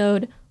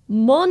episode,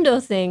 Mondo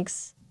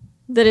thinks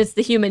that it's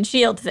the human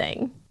shield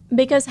thing.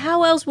 Because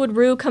how else would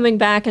Rue coming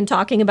back and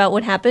talking about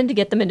what happened to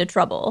get them into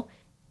trouble?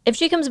 If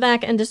she comes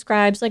back and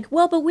describes like,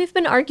 well, but we've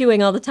been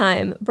arguing all the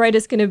time, Bright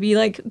is going to be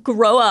like,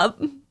 grow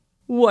up.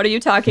 What are you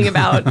talking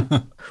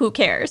about? Who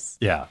cares?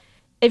 Yeah.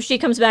 If she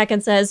comes back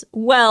and says,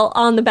 well,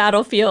 on the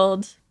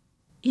battlefield,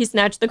 he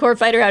snatched the court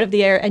fighter out of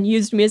the air and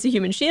used me as a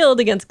human shield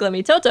against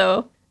Glemmy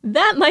Toto,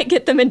 that might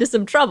get them into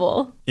some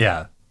trouble.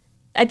 Yeah.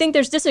 I think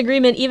there's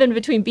disagreement even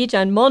between Bicha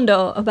and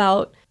Mondo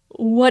about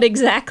what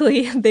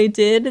exactly they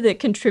did that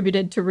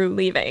contributed to Rue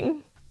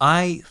leaving.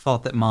 I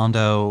thought that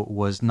Mondo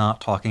was not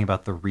talking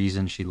about the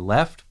reason she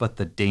left, but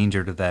the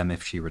danger to them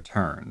if she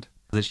returned.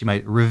 That she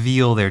might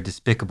reveal their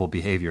despicable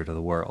behavior to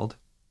the world.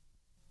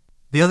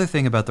 The other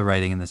thing about the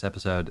writing in this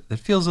episode that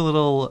feels a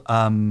little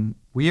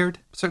weird,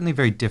 certainly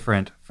very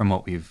different from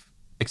what we've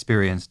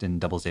experienced in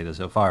Double Zeta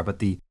so far, but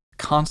the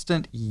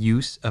constant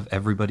use of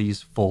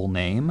everybody's full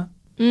name.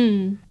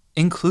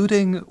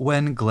 including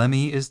when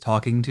Glemmy is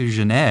talking to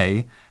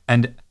Janae,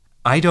 and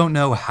I don't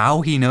know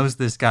how he knows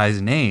this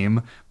guy's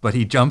name, but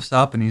he jumps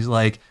up and he's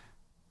like,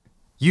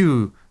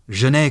 "You,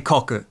 Janae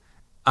Coque,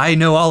 I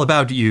know all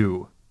about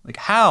you." Like,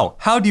 how?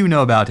 How do you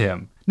know about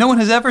him? No one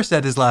has ever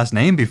said his last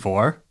name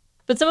before.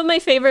 But some of my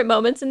favorite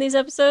moments in these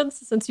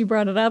episodes, since you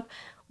brought it up,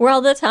 were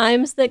all the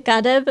times that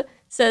Gadeb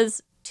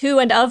says to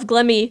and of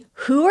Glemmy,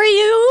 "Who are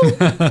you?"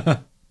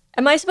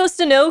 Am I supposed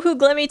to know who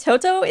Glemmy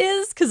Toto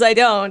is? Because I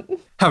don't.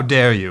 How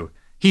dare you?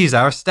 He's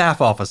our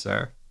staff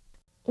officer.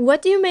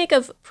 What do you make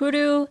of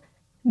Puru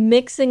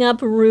mixing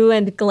up Rue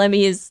and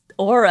Glemmy's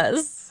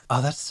auras?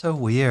 Oh, that's so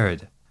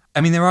weird.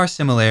 I mean, there are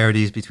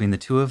similarities between the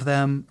two of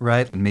them,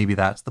 right? And maybe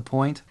that's the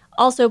point.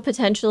 Also,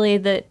 potentially,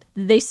 that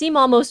they seem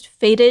almost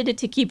fated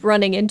to keep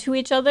running into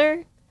each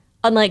other.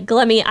 Unlike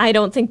Glemmy, I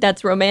don't think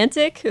that's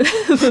romantic.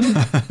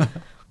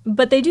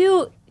 But they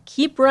do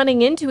keep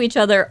running into each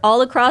other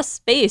all across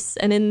space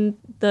and in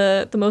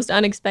the most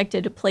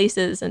unexpected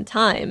places and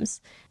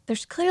times.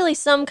 There's clearly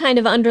some kind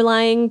of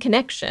underlying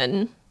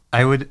connection.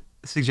 I would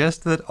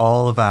suggest that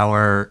all of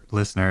our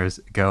listeners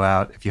go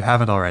out, if you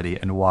haven't already,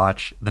 and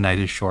watch The Night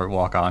is Short,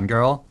 Walk On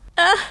Girl,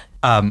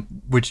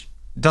 which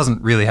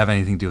doesn't really have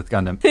anything to do with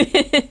Gundam. But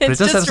it does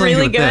have something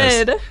really to do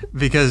with good. this.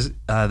 Because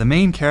the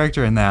main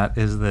character in that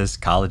is this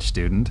college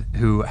student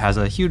who has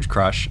a huge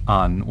crush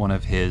on one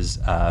of his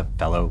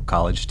fellow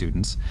college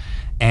students.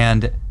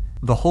 And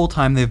the whole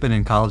time they've been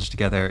in college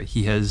together,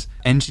 he has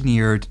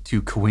engineered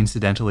to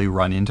coincidentally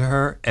run into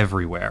her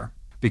everywhere.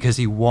 Because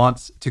he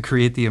wants to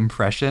create the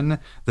impression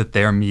that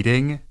their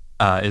meeting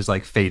is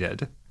like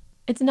fated.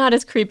 It's not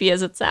as creepy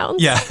as it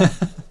sounds. Yeah.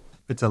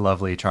 It's a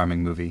lovely,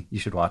 charming movie. You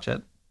should watch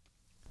it.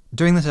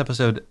 During this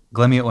episode,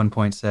 Glemmy at one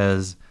point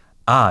says,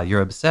 "Ah,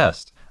 you're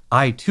obsessed.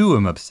 I too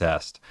am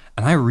obsessed."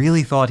 And I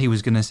really thought he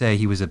was going to say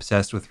he was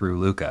obsessed with Rue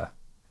Luca.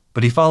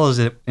 But he follows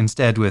it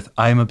instead with,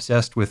 "I'm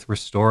obsessed with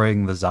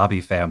restoring the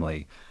Zabi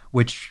family,"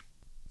 which,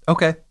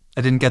 okay,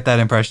 I didn't get that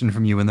impression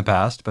from you in the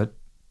past, but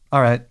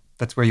all right,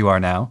 that's where you are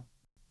now.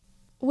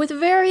 With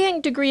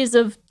varying degrees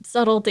of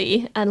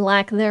subtlety and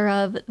lack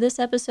thereof, this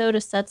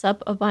episode sets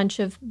up a bunch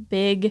of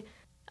big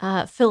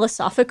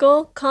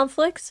philosophical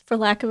conflicts, for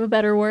lack of a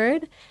better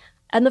word.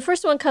 And the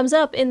first one comes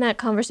up in that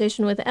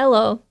conversation with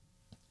Elo.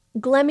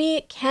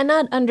 Glemmy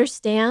cannot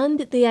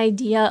understand the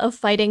idea of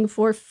fighting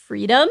for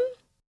freedom.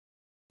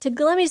 To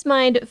Glemmy's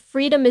mind,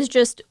 freedom is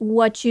just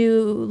what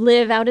you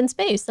live out in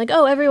space. Like,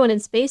 oh, everyone in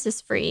space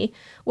is free,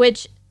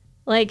 which,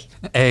 like...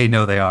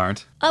 No, they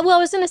aren't. Well, I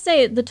was going to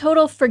say, the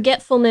total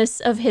forgetfulness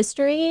of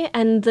history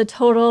and the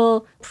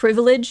total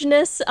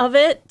privilegedness of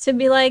it to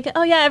be like,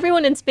 oh yeah,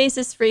 everyone in space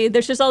is free.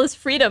 There's just all this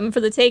freedom for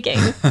the taking.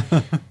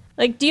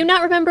 Like, do you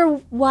not remember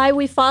why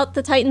we fought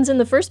the Titans in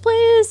the first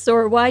place?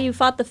 Or why you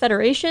fought the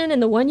Federation in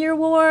the One-Year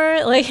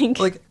War? Like,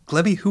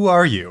 Glemmy, who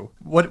are you?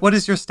 What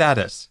is your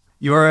status?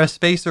 You are a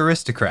space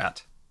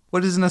aristocrat.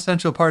 What is an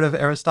essential part of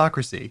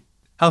aristocracy?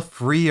 How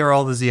free are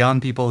all the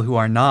Zeon people who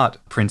are not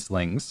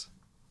princelings?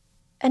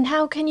 and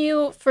how can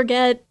you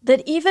forget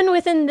that even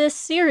within this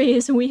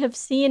series, we have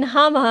seen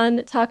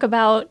Haman talk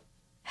about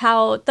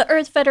how the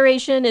Earth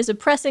Federation is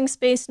oppressing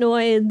space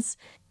noids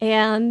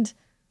and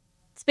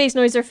space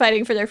noids are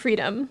fighting for their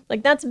freedom.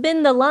 Like, that's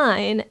been the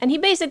line, and he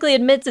basically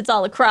admits it's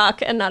all a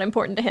crock and not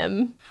important to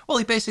him. Well,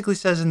 he basically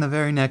says in the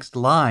very next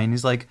line,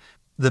 he's like,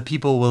 the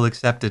people will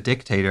accept a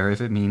dictator if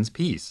it means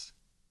peace.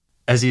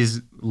 As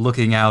he's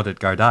looking out at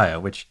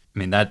Gardia, which, I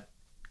mean, that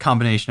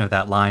combination of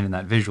that line and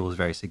that visual is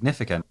very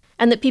significant.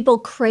 And that people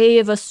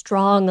crave a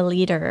strong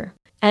leader.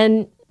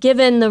 And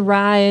given the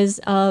rise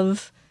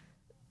of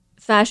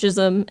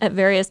fascism at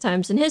various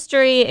times in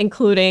history,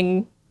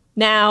 including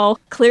now,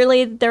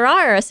 clearly there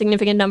are a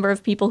significant number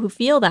of people who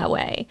feel that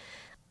way.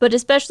 But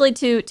especially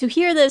to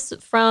hear this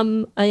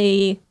from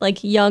a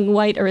young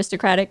white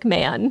aristocratic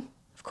man,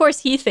 of course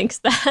he thinks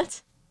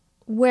that.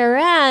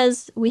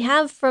 Whereas we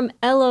have from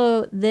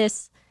Elo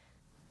this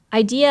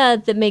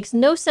idea that makes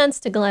no sense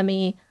to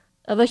Glemmy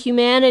of a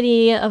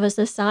humanity, of a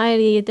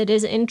society that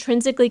is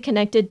intrinsically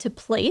connected to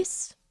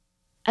place,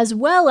 as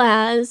well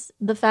as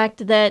the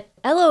fact that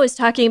Elo is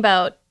talking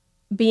about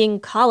being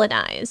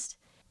colonized.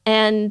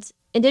 And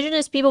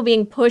indigenous people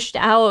being pushed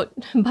out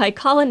by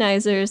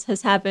colonizers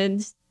has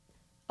happened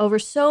over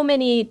so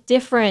many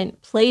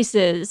different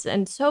places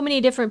and so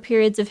many different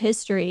periods of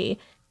history.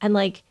 And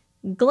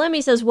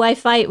Glemmy says, why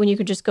fight when you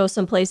could just go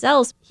someplace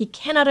else? He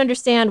cannot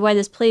understand why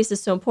this place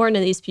is so important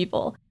to these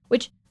people,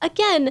 which,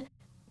 again,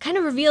 kind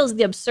of reveals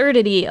the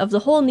absurdity of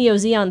the whole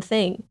Neo-Zeon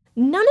thing.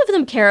 None of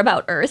them care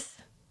about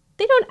Earth.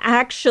 They don't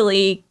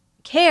actually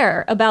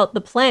care about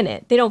the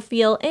planet. They don't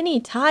feel any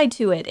tie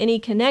to it, any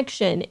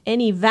connection,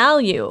 any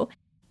value.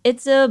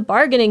 It's a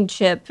bargaining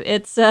chip.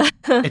 It's a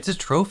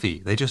trophy.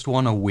 They just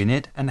want to win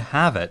it and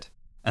have it.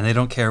 And they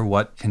don't care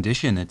what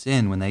condition it's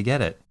in when they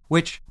get it.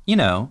 Which,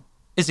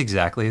 is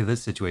exactly the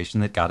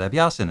situation that Gadeb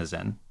Yasin is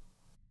in.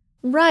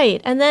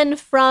 Right. And then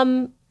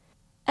from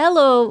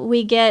Elo,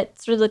 we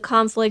get sort of the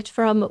conflict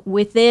from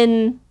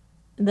within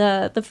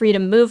the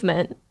freedom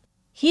movement.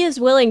 He is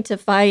willing to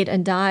fight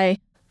and die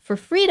for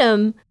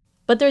freedom,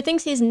 But there are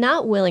things he's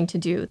not willing to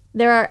do.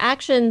 There are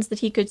actions that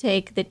he could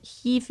take that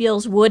he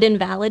feels would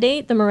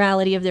invalidate the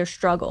morality of their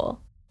struggle.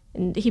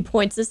 And he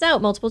points this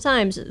out multiple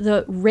times.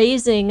 The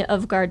razing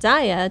of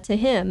Gardaia to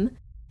him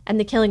and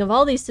the killing of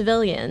all these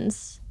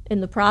civilians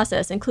in the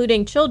process,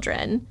 including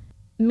children,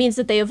 means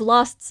that they have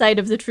lost sight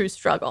of the true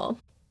struggle.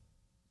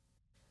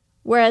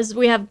 Whereas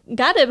we have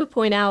Gadeb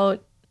point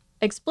out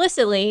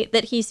explicitly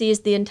that he sees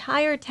the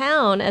entire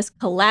town as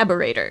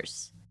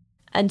collaborators.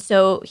 And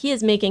so he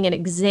is making an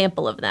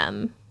example of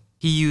them.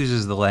 He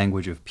uses the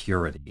language of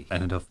purity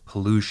and of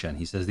pollution.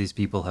 He says these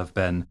people have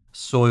been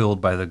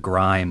soiled by the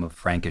grime of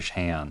Frankish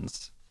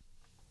hands.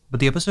 But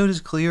the episode is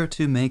clear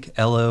to make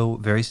Elo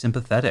very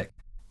sympathetic.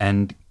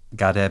 And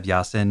Gadeb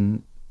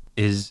Yasin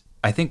is,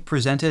 I think,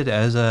 presented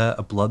as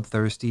a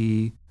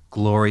bloodthirsty,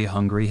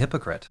 glory-hungry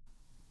hypocrite.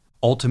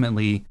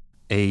 Ultimately,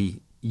 a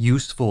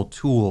useful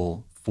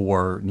tool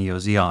for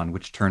Neo-Zeon,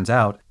 which turns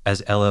out,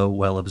 as Elo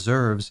well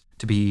observes,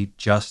 to be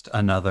just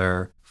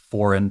another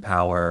foreign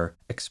power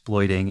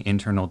exploiting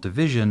internal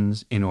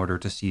divisions in order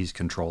to seize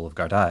control of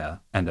Gardaia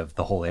and of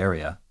the whole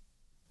area.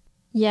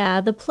 Yeah,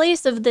 the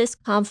place of this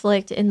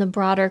conflict in the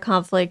broader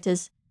conflict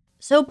is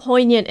so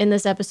poignant in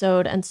this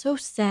episode and so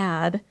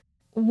sad.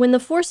 When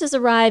the forces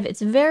arrive,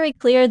 it's very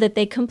clear that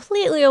they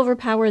completely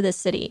overpower this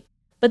city,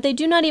 but they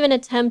do not even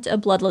attempt a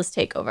bloodless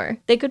takeover.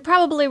 They could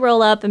probably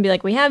roll up and be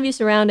like, we have you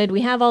surrounded,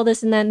 we have all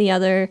this and that and the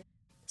other,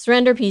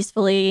 surrender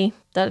peacefully,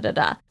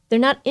 da-da-da-da. They're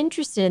not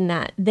interested in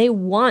that. They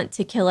want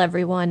to kill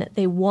everyone.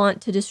 They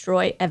want to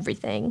destroy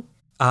everything.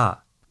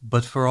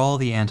 But for all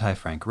the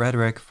anti-Frank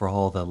rhetoric, for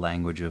all the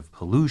language of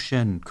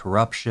pollution,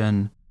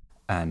 corruption,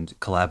 and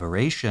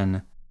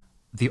collaboration,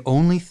 the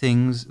only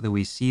things that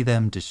we see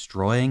them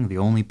destroying, the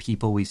only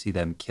people we see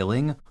them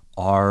killing,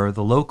 are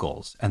the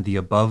locals and the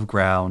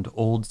above-ground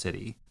old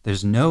city.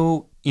 There's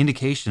no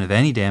indication of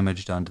any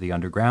damage done to the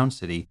underground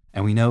city,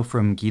 and we know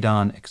from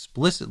Gidon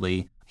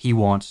explicitly he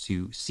wants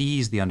to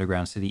seize the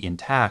underground city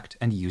intact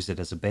and use it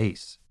as a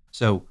base.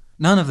 So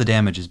none of the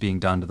damage is being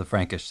done to the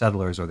Frankish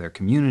settlers or their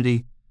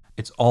community.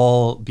 It's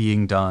all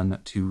being done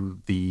to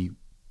the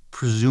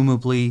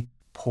presumably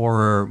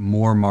poorer,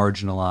 more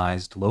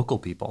marginalized local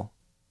people.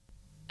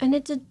 And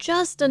it's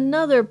just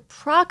another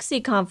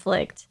proxy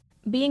conflict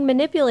being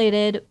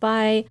manipulated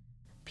by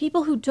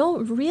people who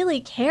don't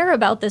really care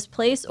about this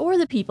place or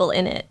the people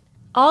in it.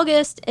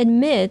 August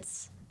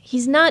admits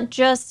he's not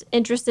just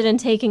interested in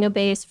taking a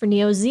base for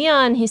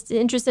Neo-Zeon, he's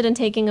interested in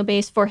taking a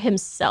base for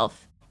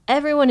himself.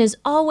 Everyone is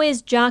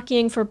always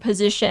jockeying for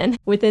position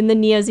within the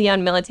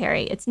Neo-Zeon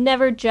military. It's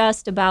never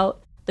just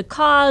about the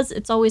cause,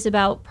 it's always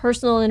about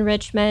personal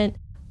enrichment,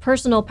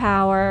 personal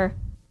power.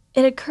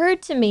 It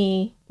occurred to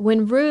me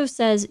when Rue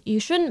says you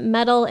shouldn't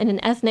meddle in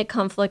an ethnic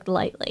conflict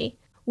lightly.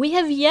 We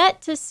have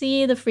yet to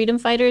see the freedom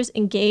fighters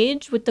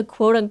engage with the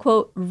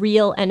quote-unquote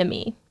real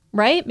enemy,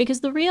 right? Because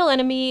the real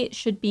enemy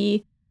should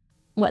be,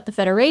 the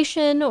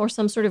Federation or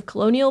some sort of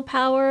colonial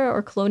power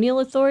or colonial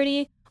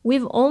authority.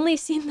 We've only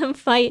seen them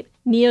fight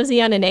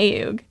Neo-Zeon and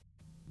Ayug.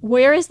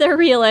 Where is their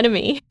real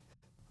enemy?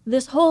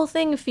 This whole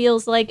thing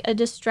feels like a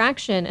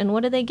distraction, and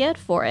what do they get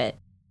for it?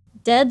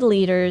 Dead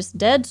leaders,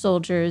 dead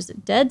soldiers,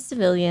 dead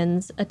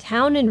civilians, a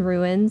town in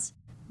ruins,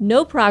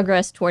 no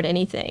progress toward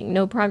anything,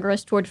 no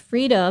progress toward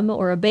freedom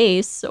or a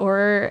base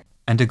or...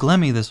 And to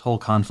Glemmy, this whole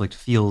conflict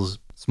feels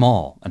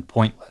small and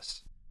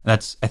pointless.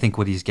 That's, I think,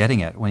 what he's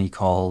getting at when he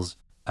calls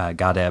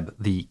Gadeb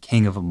the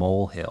king of a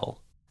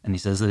molehill. And he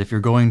says that if you're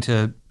going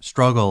to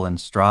struggle and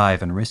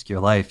strive and risk your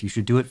life, you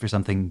should do it for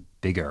something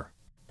bigger.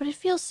 But it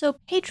feels so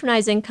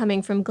patronizing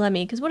coming from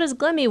Glemmy, because what does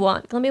Glemmy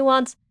want? Glemmy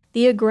wants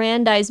the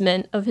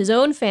aggrandizement of his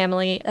own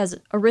family as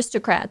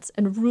aristocrats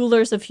and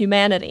rulers of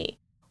humanity.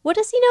 What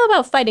does he know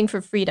about fighting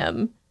for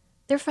freedom?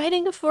 They're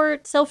fighting for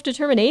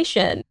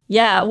self-determination.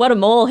 Yeah, what a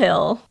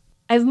molehill.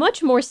 I have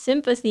much more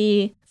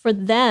sympathy for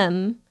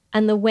them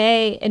and the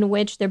way in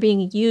which they're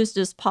being used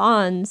as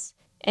pawns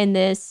in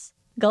this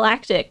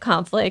galactic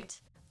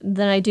conflict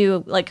than I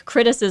do,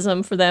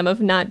 criticism for them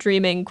of not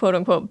dreaming,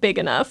 quote-unquote, big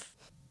enough.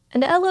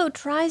 And Elo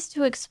tries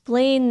to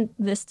explain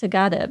this to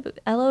Gadeb.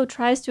 Elo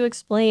tries to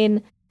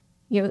explain,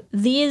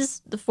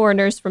 the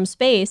foreigners from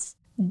space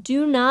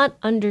do not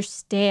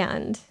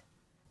understand.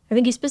 I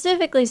think he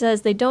specifically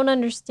says they don't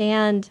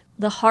understand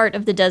the heart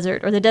of the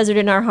desert or the desert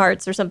in our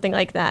hearts or something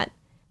like that.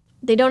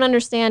 They don't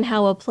understand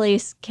how a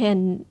place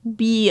can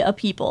be a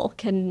people,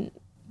 can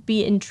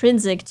be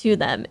intrinsic to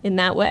them in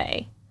that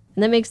way.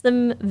 And that makes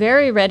them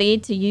very ready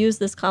to use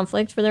this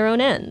conflict for their own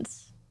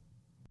ends.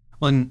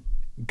 Well,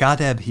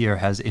 Gadeb here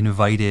has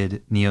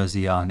invited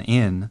Neo-Zeon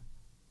in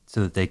so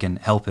that they can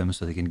help him,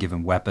 so they can give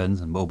him weapons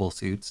and mobile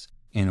suits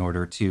in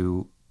order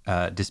to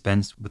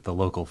dispense with the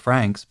local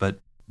Franks, but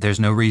there's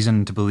no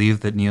reason to believe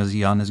that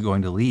Neo-Zeon is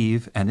going to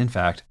leave, and in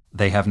fact,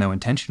 they have no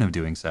intention of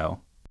doing so.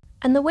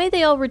 And the way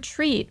they all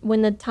retreat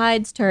when the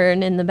tides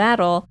turn in the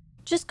battle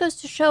just goes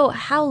to show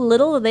how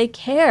little they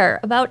care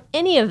about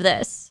any of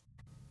this.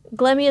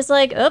 Glemmy is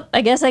like,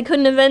 I guess I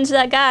couldn't avenge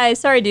that guy.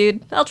 Sorry,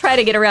 dude. I'll try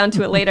to get around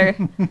to it later.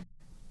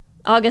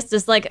 August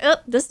is like,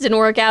 this didn't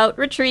work out.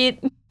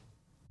 Retreat.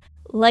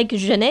 like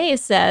Genet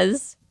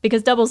says,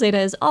 because Double Zeta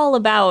is all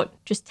about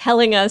just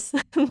telling us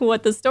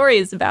what the story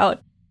is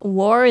about,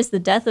 war is the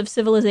death of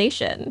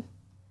civilization.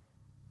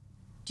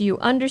 Do you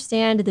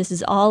understand this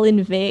is all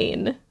in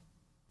vain?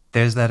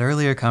 There's that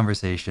earlier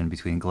conversation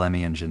between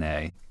Glemmy and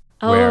Genet.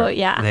 Oh, where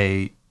yeah.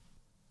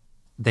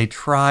 They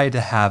try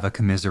to have a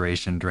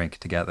commiseration drink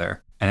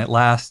together, and it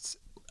lasts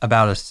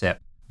about a sip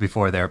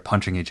before they're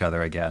punching each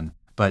other again.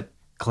 But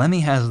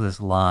Glemmy has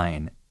this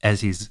line as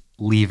he's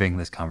leaving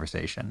this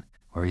conversation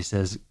where he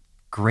says,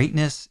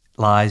 "Greatness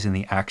lies in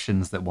the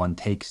actions that one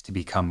takes to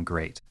become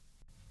great."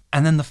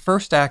 And then the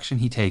first action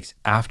he takes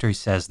after he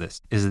says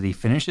this is that he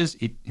finishes,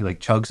 he like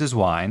chugs his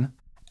wine,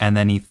 and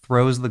then he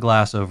throws the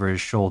glass over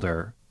his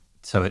shoulder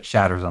so it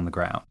shatters on the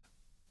ground.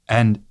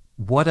 And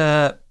what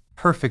a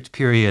perfect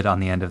period on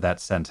the end of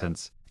that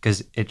sentence,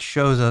 because it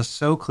shows us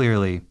so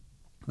clearly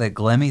that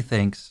Glemmy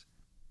thinks,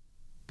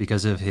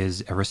 because of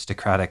his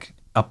aristocratic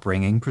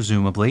upbringing,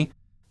 presumably,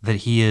 that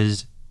he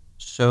is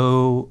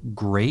so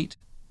great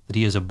that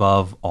he is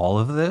above all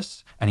of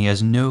this, and he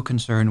has no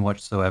concern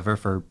whatsoever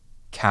for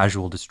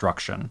casual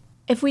destruction.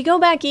 If we go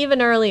back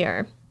even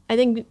earlier, I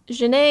think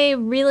Genet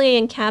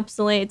really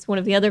encapsulates one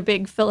of the other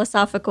big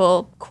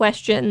philosophical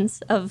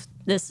questions of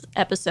this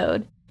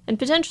episode, and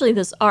potentially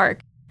this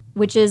arc,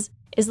 which is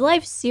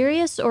life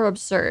serious or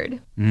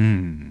absurd?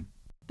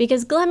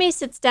 Because Glemmy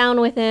sits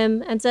down with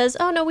him and says,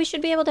 oh no, we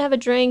should be able to have a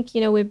drink.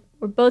 You know, we've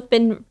both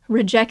been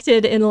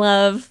rejected in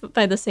love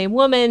by the same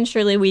woman.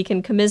 Surely we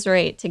can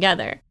commiserate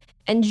together.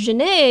 And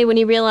Genet, when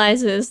he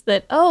realizes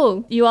that,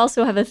 oh, you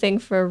also have a thing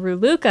for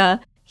Ruluka,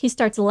 he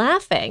starts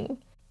laughing.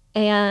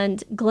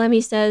 And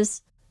Glemmy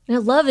says,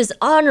 love is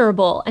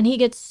honorable. And he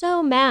gets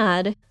so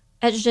mad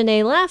at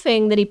Genet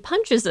laughing that he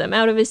punches him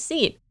out of his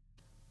seat.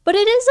 But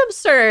it is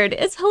absurd.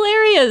 It's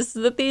hilarious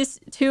that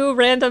these two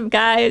random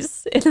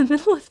guys in the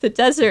middle of the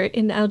desert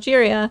in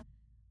Algeria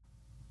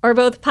are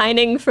both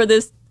pining for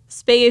this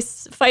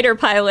space fighter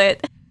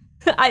pilot.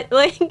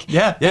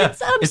 Yeah.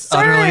 It's absurd. It's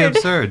utterly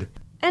absurd.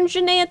 And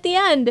Genet at the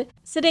end,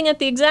 sitting at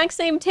the exact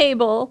same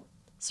table,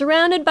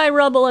 surrounded by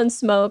rubble and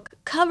smoke,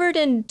 covered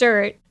in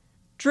dirt,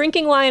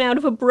 drinking wine out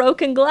of a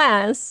broken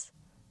glass,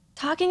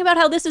 talking about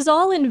how this is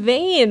all in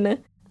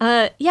vain.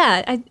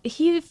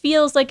 He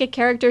feels like a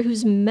character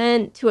who's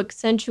meant to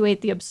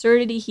accentuate the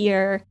absurdity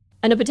here,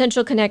 and a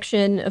potential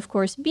connection, of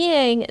course,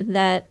 being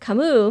that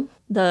Camus,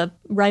 the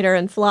writer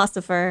and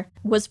philosopher,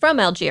 was from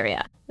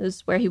Algeria. It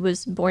was where he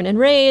was born and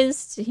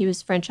raised. He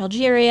was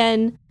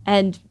French-Algerian,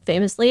 and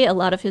famously, a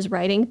lot of his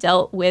writing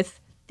dealt with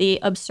the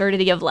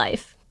absurdity of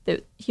life.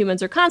 That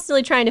humans are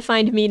constantly trying to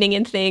find meaning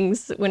in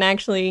things when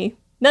actually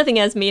nothing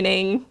has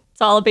meaning.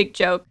 It's all a big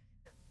joke.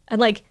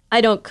 And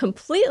I don't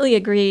completely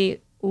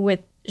agree with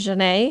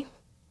Genet.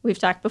 We've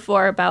talked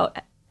before about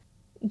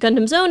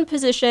Gundam's own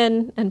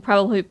position, and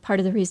probably part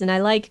of the reason I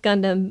like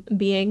Gundam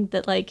being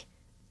that,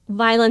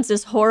 violence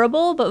is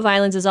horrible, but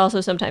violence is also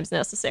sometimes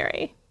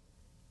necessary.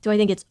 Do I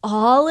think it's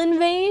all in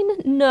vain?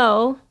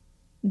 No.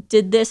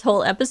 Did this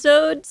whole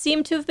episode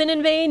seem to have been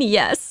in vain?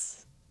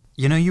 Yes.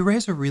 You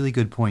raise a really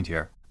good point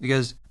here,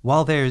 because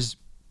while there's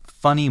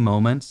funny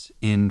moments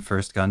in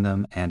First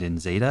Gundam and in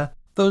Zeta,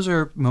 those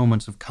are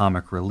moments of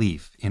comic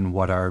relief in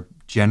what are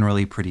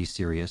generally pretty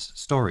serious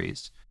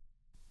stories.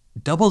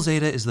 Double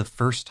Zeta is the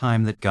first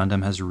time that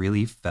Gundam has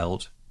really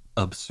felt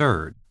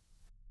absurd.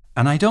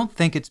 And I don't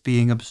think it's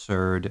being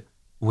absurd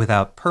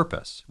without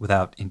purpose,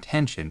 without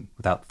intention,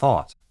 without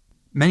thought.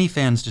 Many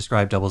fans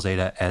describe Double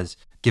Zeta as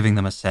giving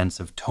them a sense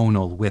of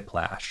tonal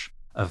whiplash,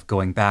 of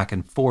going back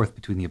and forth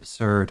between the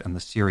absurd and the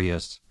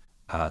serious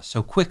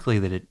so quickly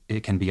that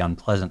it can be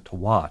unpleasant to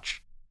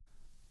watch.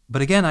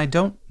 But again, I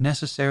don't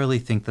necessarily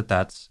think that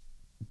that's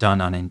done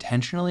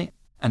unintentionally,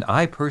 and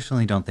I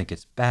personally don't think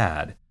it's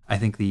bad. I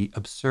think the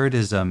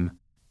absurdism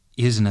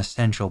is an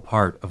essential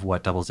part of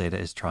what Double Zeta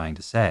is trying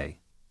to say.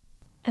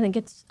 I think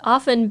it's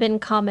often been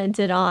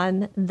commented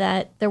on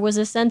that there was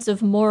a sense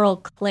of moral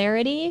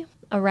clarity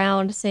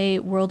around, say,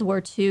 World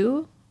War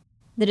II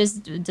that is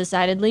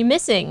decidedly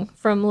missing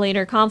from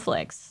later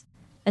conflicts.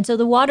 And so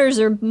the waters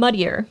are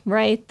muddier,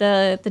 right?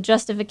 The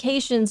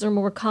justifications are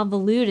more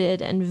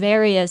convoluted and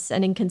various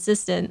and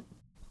inconsistent.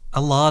 A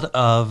lot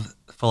of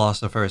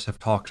philosophers have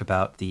talked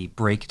about the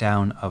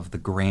breakdown of the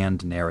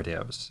grand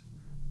narratives.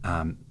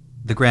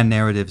 The grand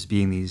narratives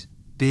being these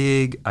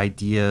big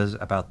ideas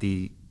about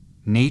the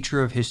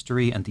nature of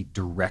history and the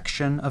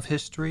direction of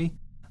history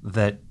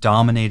that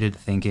dominated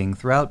thinking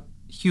throughout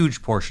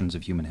huge portions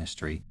of human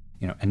history.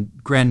 And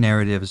grand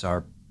narratives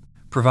are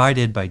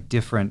provided by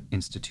different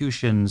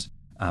institutions,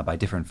 by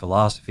different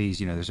philosophies.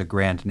 There's a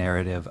grand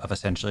narrative of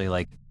essentially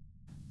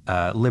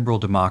liberal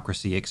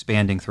democracy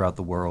expanding throughout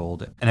the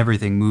world and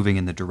everything moving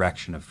in the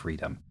direction of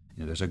freedom.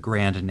 There's a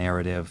grand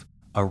narrative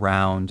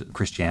around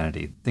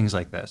Christianity, things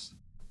like this.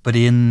 But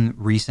in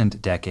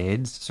recent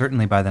decades,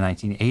 certainly by the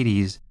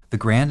 1980s, the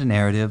grand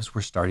narratives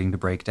were starting to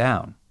break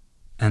down.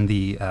 And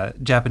the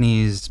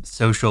Japanese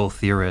social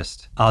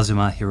theorist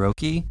Azuma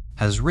Hiroki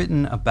has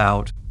written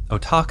about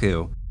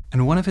otaku,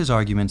 and one of his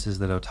arguments is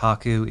that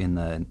otaku in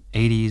the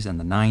 80s and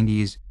the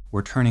 90s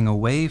were turning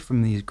away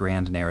from these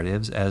grand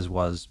narratives, as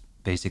was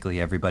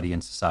basically everybody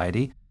in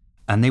society,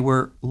 and they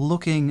were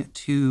looking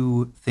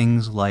to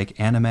things like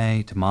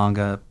anime, to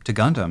manga, to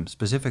Gundam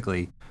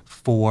specifically,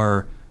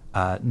 for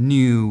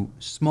new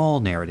small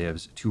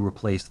narratives to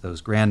replace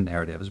those grand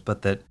narratives,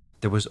 but that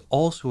there was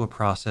also a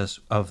process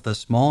of the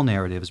small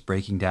narratives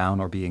breaking down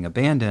or being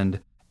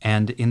abandoned,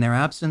 and in their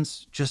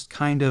absence, just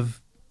kind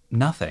of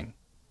nothing.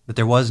 That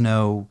there was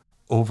no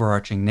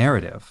overarching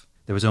narrative.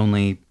 There was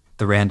only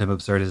the random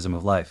absurdism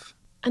of life.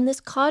 And this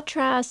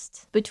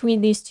contrast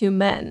between these two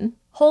men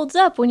holds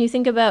up when you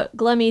think about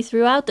Glemmy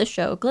throughout the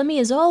show. Glemmy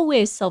is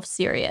always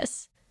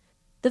self-serious.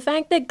 The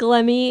fact that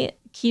Glemmy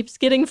keeps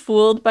getting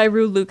fooled by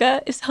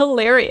Ruluka is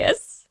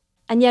hilarious.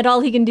 And yet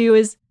all he can do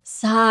is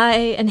sigh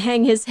and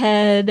hang his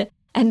head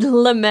and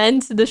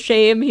lament the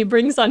shame he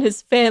brings on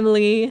his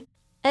family.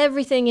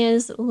 Everything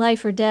is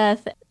life or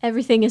death.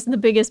 Everything is the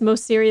biggest,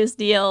 most serious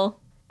deal.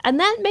 And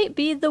that may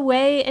be the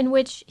way in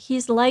which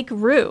he's like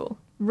Rue.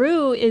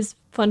 Rue is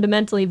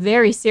fundamentally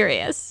very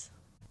serious.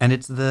 And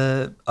it's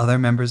the other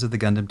members of the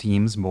Gundam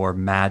team's more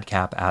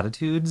madcap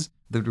attitudes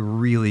that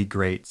really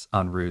grates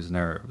on Rue's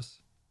nerves.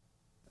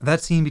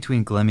 That scene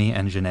between Glemmy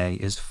and Janae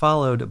is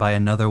followed by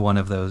another one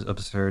of those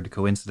absurd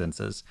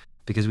coincidences,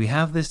 because we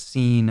have this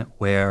scene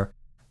where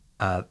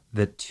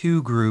the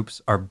two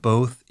groups are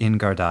both in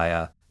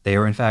Gardaya. They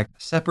are in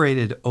fact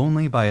separated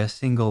only by a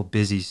single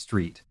busy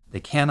street. They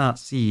cannot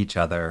see each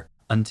other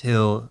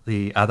until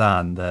the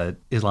Adhan, the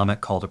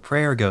Islamic call to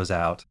prayer, goes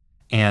out,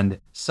 and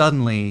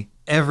suddenly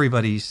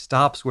everybody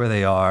stops where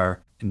they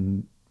are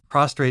and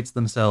prostrates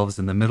themselves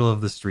in the middle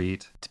of the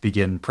street to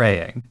begin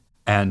praying.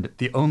 And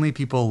the only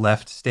people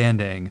left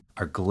standing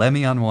are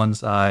Glemmy on one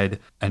side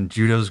and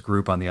Judo's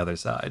group on the other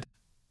side.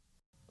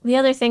 The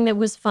other thing that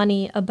was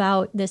funny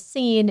about this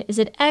scene is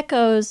it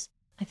echoes,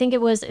 I think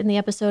it was in the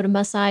episode of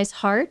Masai's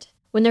Heart,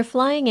 when they're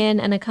flying in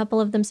and a couple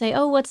of them say,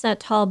 "Oh, what's that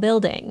tall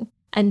building?"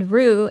 And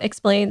Rue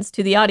explains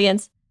to the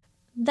audience,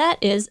 "That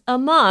is a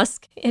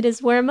mosque. It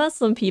is where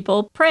Muslim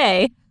people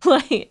pray."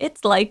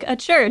 It's like a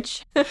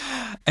church.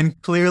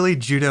 And clearly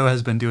Judo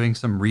has been doing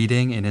some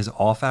reading in his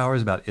off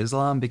hours about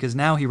Islam, because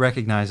now he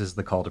recognizes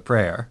the call to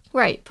prayer.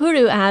 Right.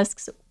 Puru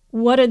asks,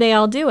 "What are they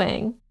all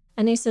doing?"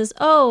 And he says,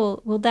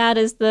 "Oh, well, that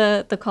is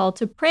the call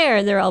to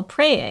prayer. They're all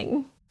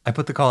praying." I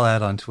put the call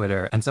out on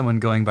Twitter, and someone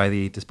going by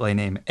the display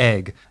name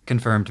Egg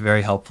confirmed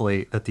very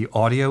helpfully that the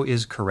audio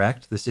is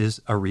correct. This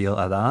is a real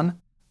Adhan.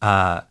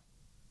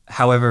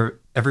 However,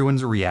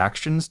 everyone's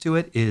reactions to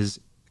it is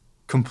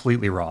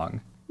completely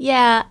wrong.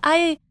 Yeah,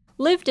 I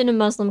lived in a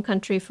Muslim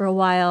country for a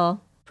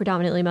while,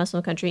 predominantly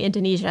Muslim country,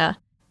 Indonesia,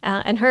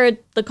 and heard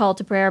the call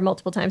to prayer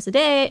multiple times a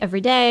day, every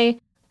day.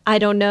 I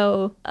don't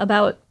know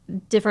about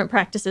different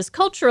practices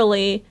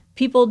culturally.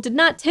 People did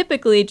not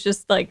typically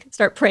just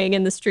start praying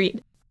in the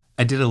street.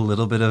 I did a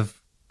little bit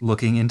of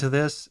looking into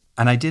this,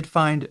 and I did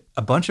find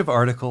a bunch of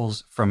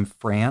articles from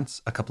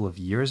France a couple of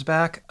years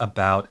back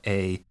about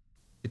a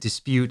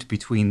dispute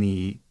between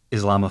the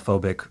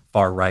Islamophobic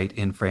far right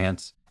in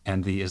France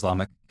and the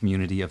Islamic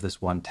community of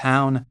this one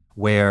town,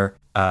 where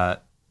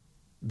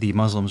the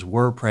Muslims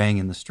were praying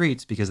in the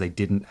streets because they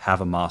didn't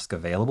have a mosque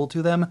available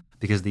to them,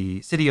 because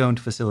the city-owned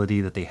facility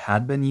that they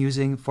had been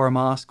using for a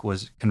mosque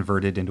was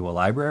converted into a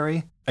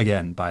library,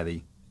 again, by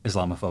the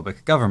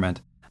Islamophobic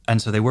government.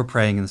 And so they were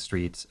praying in the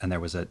streets, and there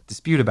was a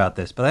dispute about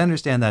this, but I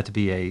understand that to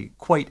be a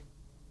quite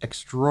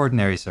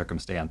extraordinary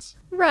circumstance.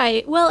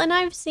 Right. Well, and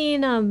I've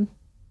seen,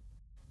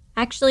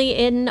 actually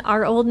in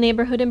our old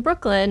neighborhood in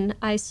Brooklyn,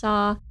 I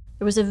saw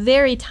there was a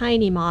very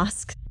tiny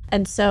mosque.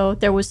 And so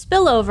there was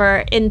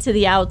spillover into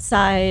the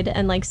outside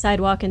and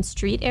sidewalk and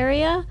street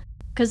area,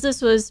 because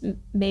this was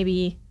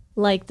maybe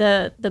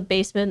the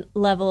basement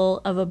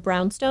level of a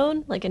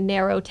brownstone, like a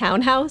narrow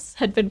townhouse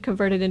had been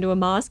converted into a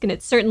mosque, and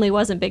it certainly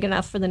wasn't big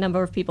enough for the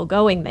number of people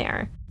going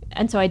there.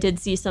 And so I did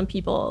see some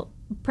people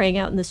praying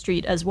out in the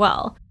street as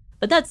well,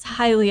 but that's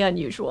highly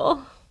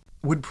unusual.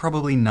 Would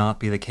probably not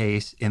be the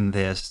case in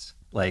this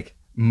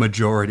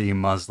majority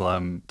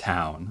Muslim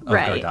town of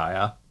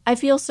Gardaya. I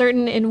feel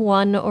certain in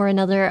one or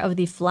another of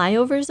the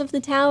flyovers of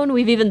the town,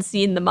 we've even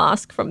seen the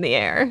mosque from the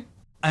air.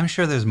 I'm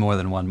sure there's more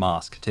than one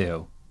mosque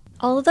too.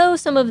 Although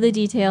some of the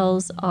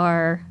details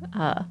are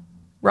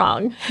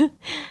wrong.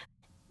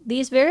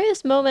 These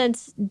various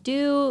moments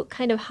do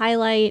kind of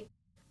highlight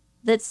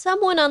that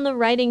someone on the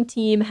writing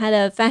team had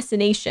a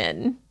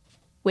fascination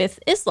with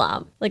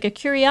Islam, a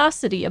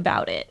curiosity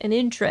about it, an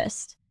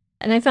interest.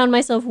 And I found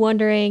myself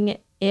wondering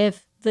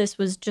if this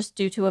was just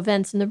due to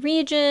events in the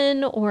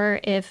region, or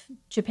if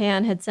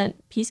Japan had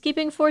sent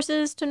peacekeeping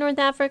forces to North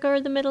Africa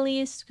or the Middle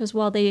East, because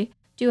while they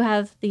do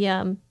have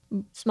the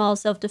small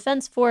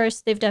self-defense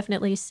force, they've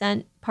definitely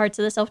sent parts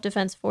of the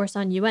self-defense force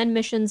on UN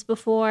missions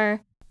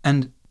before.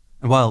 And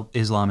while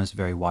Islam is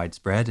very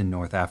widespread in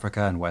North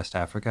Africa and West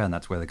Africa, and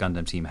that's where the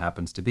Gundam team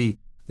happens to be,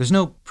 there's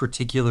no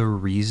particular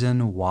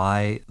reason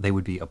why they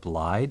would be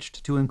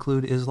obliged to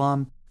include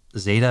Islam.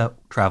 Zeta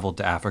traveled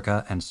to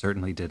Africa and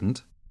certainly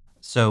didn't.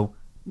 So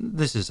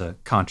this is a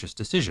conscious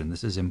decision.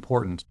 This is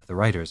important to the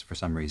writers for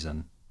some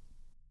reason.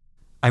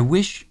 I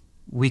wish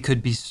we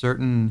could be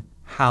certain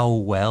how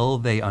well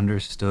they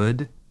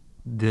understood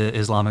the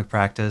Islamic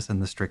practice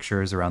and the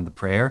strictures around the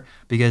prayer.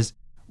 Because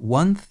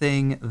one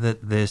thing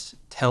that this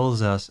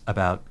tells us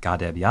about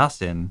Ghadeb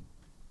Yasin,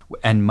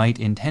 and might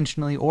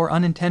intentionally or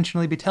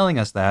unintentionally be telling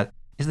us that,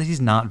 is that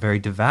he's not very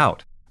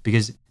devout,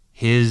 because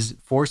his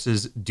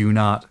forces do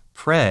not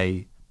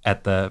pray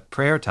at the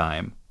prayer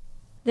time.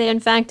 They, in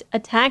fact,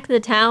 attack the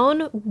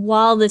town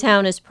while the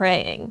town is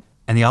praying.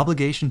 And the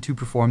obligation to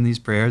perform these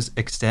prayers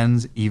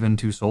extends even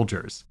to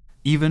soldiers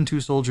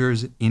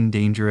in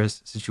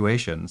dangerous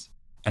situations.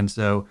 And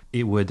so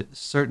it would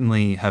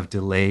certainly have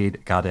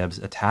delayed Ghadeb's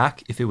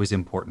attack if it was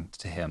important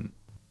to him.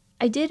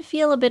 I did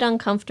feel a bit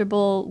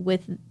uncomfortable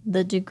with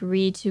the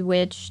degree to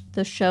which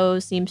the show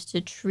seems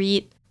to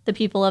treat the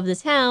people of the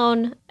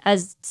town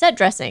as set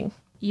dressing.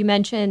 You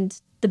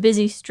mentioned the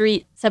busy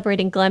street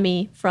separating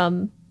Glemmy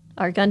from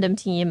our Gundam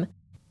team,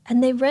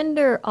 and they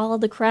render all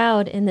the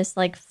crowd in this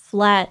like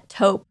flat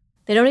taupe.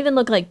 They don't even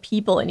look like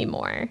people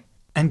anymore.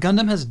 And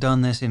Gundam has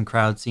done this in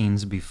crowd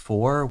scenes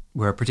before,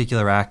 where a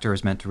particular actor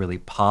is meant to really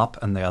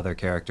pop and the other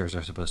characters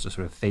are supposed to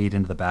sort of fade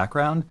into the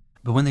background.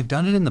 But when they've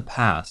done it in the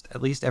past,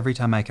 at least every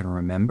time I can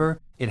remember,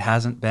 it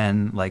hasn't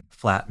been like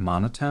flat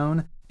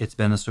monotone. It's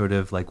been a sort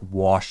of like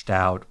washed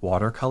out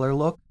watercolor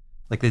look.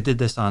 Like they did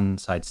this on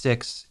Side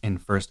 6 in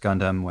First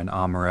Gundam when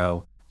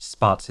Amuro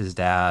spots his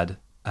dad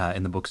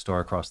in the bookstore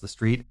across the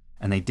street.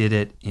 And they did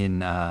it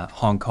in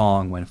Hong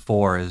Kong when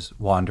 4 is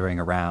wandering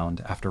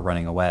around after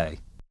running away.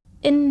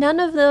 In none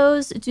of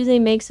those do they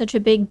make such a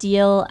big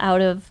deal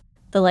out of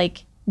the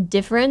like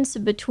difference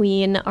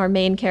between our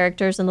main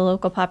characters and the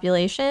local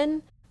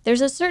population. There's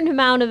a certain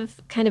amount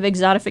of kind of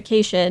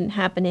exotification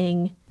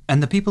happening.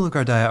 And the people of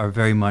Gardaya are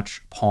very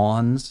much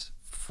pawns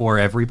for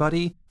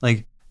everybody.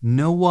 Like,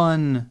 no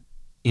one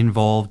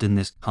involved in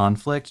this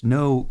conflict,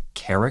 no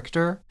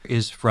character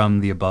is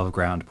from the above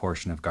ground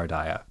portion of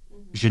Gardaya.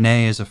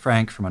 Genet is a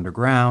Frank from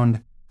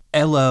underground.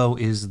 Elo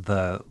is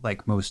the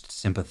like most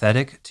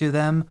sympathetic to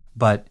them,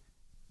 but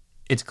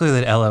it's clear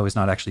that Elo is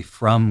not actually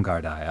from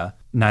Gardaya.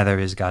 Neither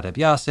is Ghadeb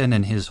Yasin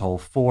and his whole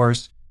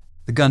force.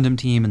 The Gundam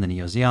team and the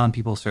Neo Zeon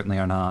people certainly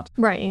are not.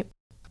 Right.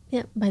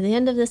 Yeah, by the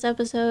end of this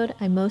episode,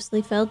 I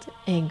mostly felt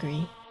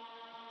angry.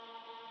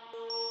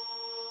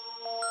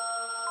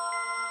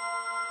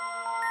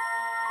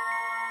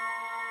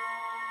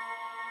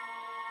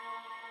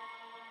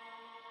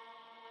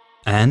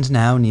 And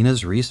now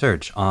Nina's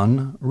research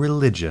on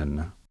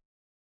religion.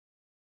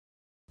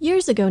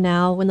 Years ago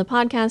now, when the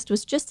podcast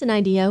was just an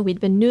idea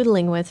we'd been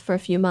noodling with for a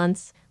few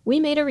months, we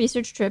made a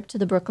research trip to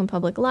the Brooklyn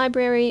Public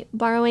Library,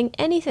 borrowing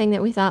anything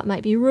that we thought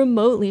might be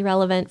remotely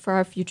relevant for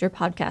our future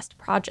podcast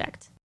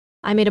project.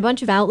 I made a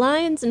bunch of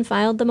outlines and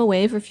filed them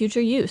away for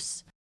future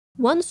use.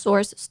 One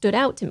source stood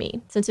out to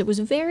me, since it was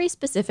very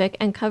specific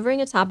and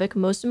covering a topic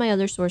most of my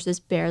other sources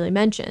barely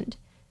mentioned.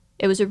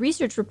 It was a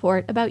research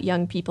report about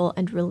young people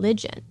and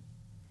religion.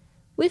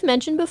 We've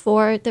mentioned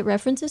before that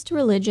references to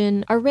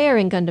religion are rare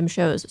in Gundam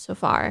shows so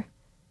far,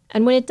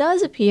 and when it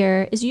does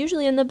appear, is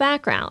usually in the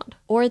background,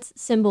 or its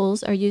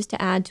symbols are used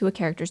to add to a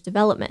character's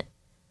development.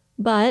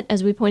 But,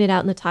 as we pointed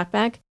out in the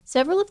talkback,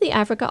 several of the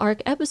Africa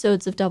Arc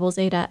episodes of Double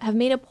Zeta have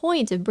made a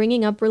point of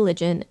bringing up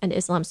religion and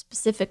Islam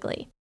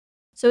specifically.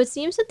 So it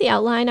seems that the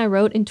outline I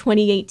wrote in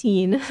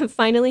 2018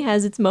 finally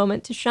has its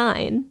moment to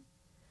shine.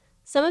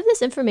 Some of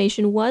this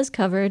information was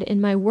covered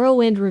in my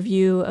whirlwind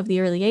review of the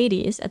early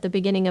 80s at the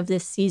beginning of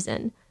this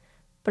season,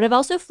 but I've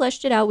also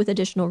fleshed it out with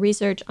additional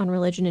research on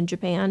religion in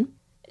Japan,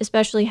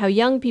 especially how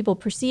young people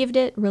perceived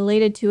it,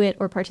 related to it,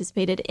 or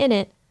participated in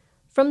it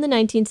from the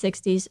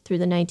 1960s through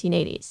the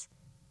 1980s,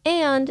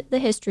 and the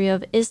history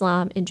of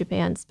Islam in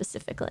Japan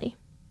specifically.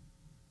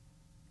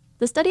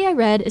 The study I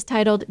read is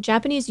titled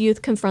Japanese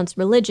Youth Confronts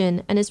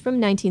Religion and is from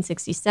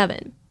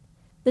 1967.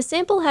 The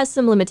sample has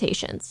some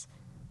limitations.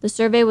 The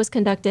survey was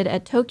conducted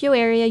at Tokyo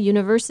area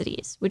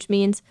universities, which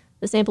means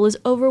the sample is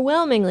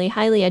overwhelmingly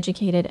highly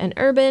educated and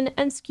urban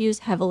and skews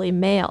heavily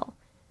male.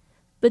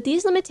 But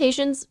these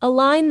limitations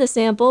align the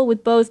sample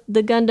with both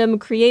the Gundam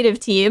creative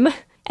team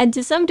and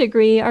to some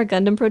degree our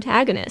Gundam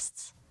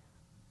protagonists.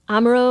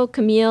 Amuro,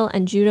 Camille,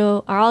 and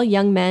Judo are all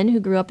young men who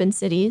grew up in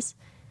cities,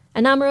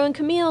 and Amuro and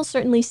Camille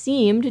certainly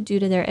seemed, due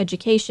to their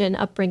education,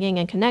 upbringing,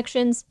 and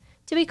connections,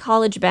 to be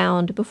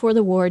college-bound before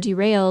the war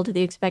derailed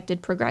the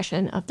expected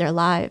progression of their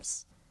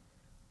lives.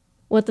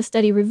 What the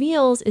study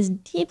reveals is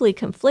deeply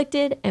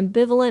conflicted,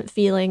 ambivalent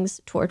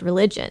feelings toward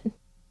religion.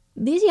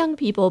 These young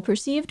people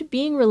perceived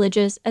being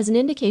religious as an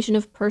indication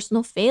of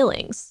personal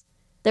failings,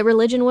 that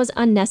religion was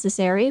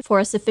unnecessary for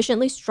a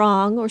sufficiently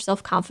strong or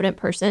self-confident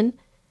person,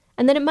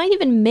 and that it might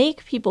even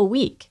make people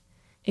weak,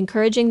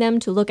 encouraging them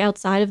to look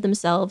outside of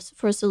themselves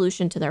for a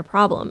solution to their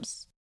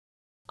problems.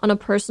 On a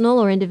personal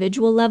or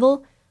individual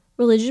level,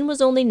 religion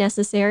was only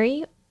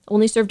necessary,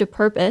 only served a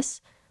purpose,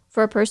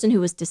 for a person who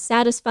was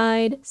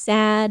dissatisfied,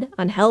 sad,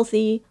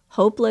 unhealthy,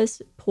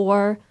 hopeless,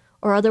 poor,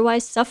 or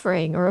otherwise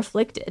suffering or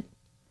afflicted.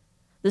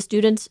 The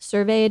students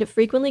surveyed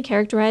frequently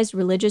characterized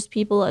religious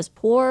people as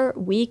poor,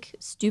 weak,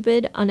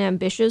 stupid,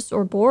 unambitious,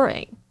 or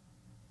boring.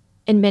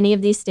 In many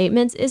of these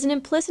statements is an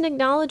implicit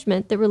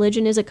acknowledgement that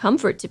religion is a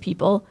comfort to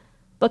people,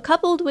 but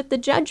coupled with the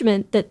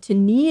judgment that to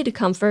need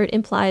comfort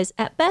implies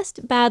at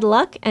best bad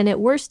luck and at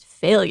worst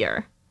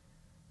failure.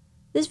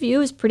 This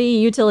view is pretty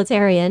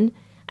utilitarian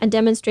and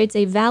demonstrates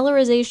a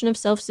valorization of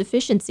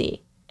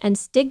self-sufficiency and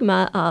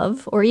stigma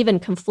of, or even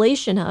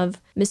conflation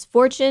of,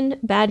 misfortune,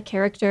 bad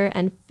character,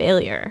 and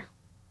failure.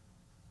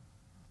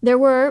 There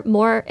were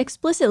more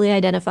explicitly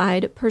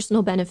identified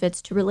personal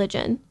benefits to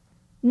religion.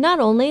 Not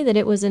only that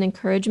it was an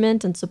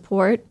encouragement and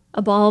support,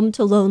 a balm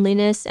to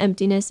loneliness,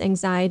 emptiness,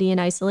 anxiety, and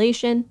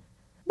isolation,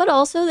 but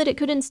also that it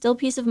could instill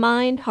peace of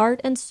mind,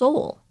 heart, and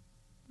soul.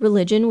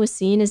 Religion was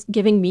seen as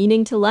giving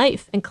meaning to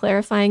life and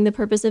clarifying the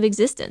purpose of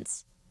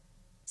existence.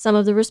 Some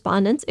of the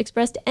respondents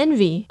expressed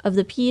envy of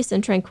the peace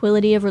and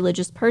tranquility of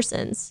religious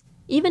persons,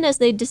 even as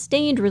they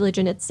disdained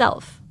religion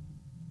itself.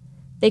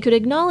 They could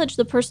acknowledge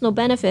the personal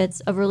benefits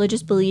of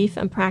religious belief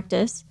and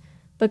practice,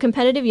 but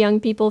competitive young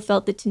people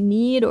felt that to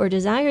need or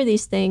desire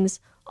these things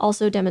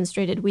also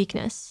demonstrated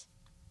weakness.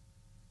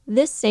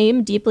 This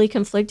same deeply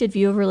conflicted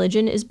view of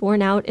religion is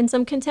borne out in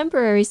some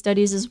contemporary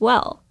studies as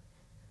well.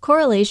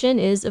 Correlation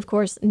is, of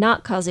course,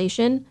 not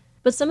causation,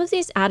 but some of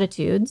these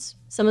attitudes,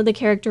 some of the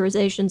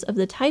characterizations of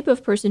the type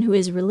of person who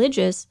is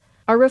religious,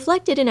 are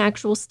reflected in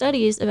actual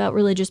studies about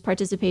religious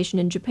participation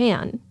in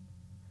Japan.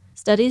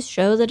 Studies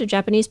show that a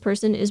Japanese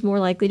person is more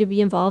likely to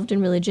be involved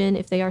in religion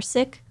if they are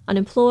sick,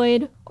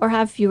 unemployed, or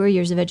have fewer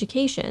years of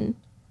education.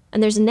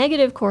 And there's a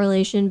negative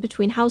correlation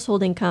between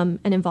household income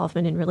and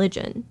involvement in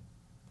religion.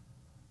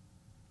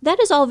 That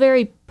is all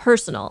very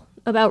personal,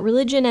 about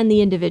religion and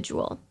the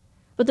individual.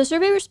 But the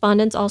survey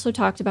respondents also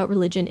talked about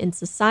religion in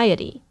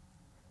society.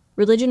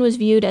 Religion was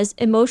viewed as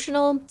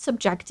emotional,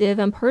 subjective,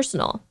 and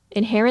personal,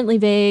 inherently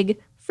vague,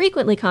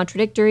 frequently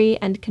contradictory,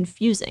 and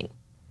confusing.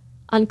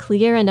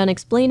 Unclear and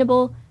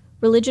unexplainable,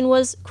 religion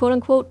was,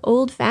 quote-unquote,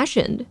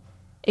 old-fashioned,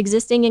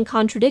 existing in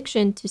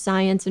contradiction to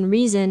science and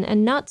reason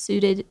and not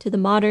suited to the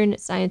modern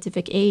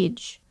scientific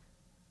age.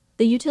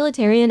 The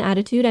utilitarian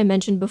attitude I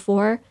mentioned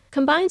before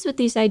combines with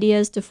these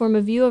ideas to form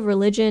a view of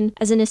religion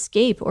as an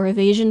escape or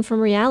evasion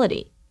from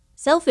reality,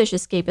 selfish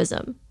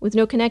escapism with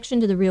no connection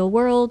to the real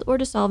world or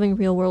to solving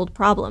real-world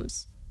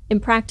problems,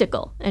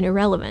 impractical and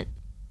irrelevant.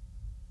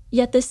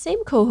 Yet this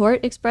same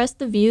cohort expressed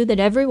the view that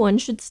everyone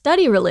should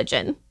study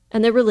religion,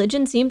 and that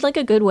religion seemed like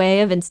a good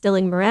way of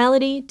instilling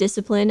morality,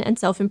 discipline, and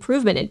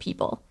self-improvement in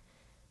people.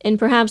 In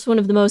perhaps one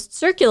of the most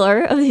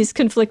circular of these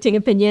conflicting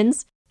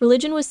opinions,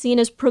 religion was seen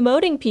as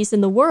promoting peace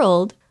in the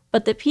world,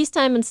 but that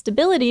peacetime and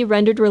stability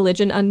rendered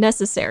religion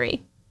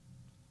unnecessary.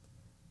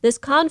 This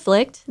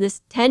conflict,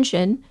 this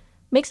tension,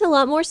 makes a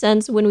lot more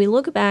sense when we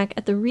look back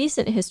at the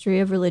recent history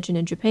of religion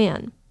in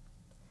Japan.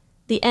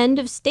 The end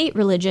of state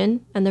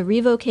religion and the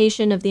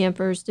revocation of the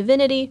emperor's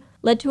divinity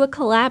led to a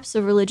collapse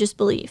of religious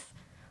belief,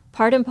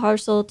 part and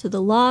parcel to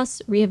the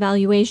loss,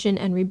 reevaluation,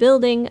 and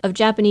rebuilding of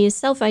Japanese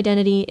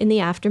self-identity in the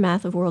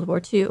aftermath of World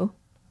War II.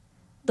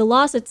 The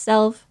loss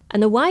itself,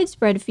 and the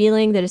widespread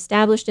feeling that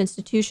established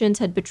institutions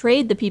had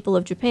betrayed the people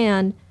of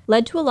Japan,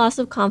 led to a loss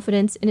of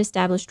confidence in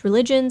established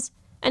religions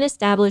and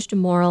established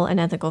moral and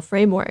ethical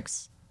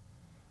frameworks.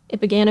 It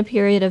began a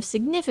period of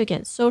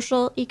significant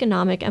social,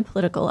 economic, and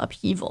political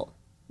upheaval,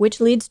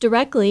 which leads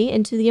directly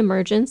into the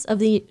emergence of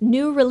the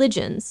new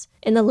religions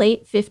in the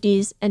late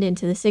 50s and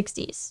into the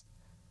 60s.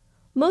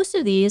 Most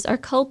of these are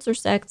cults or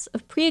sects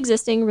of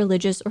pre-existing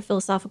religious or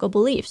philosophical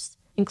beliefs,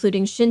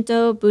 including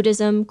Shinto,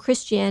 Buddhism,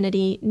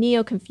 Christianity,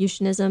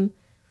 Neo-Confucianism,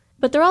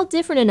 but they're all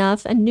different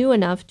enough and new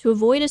enough to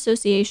avoid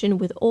association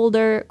with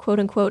older,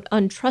 quote-unquote,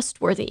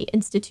 untrustworthy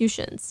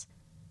institutions.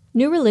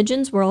 New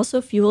religions were also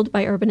fueled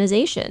by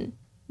urbanization.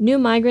 New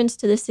migrants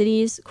to the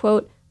cities,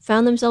 quote,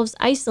 found themselves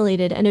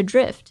isolated and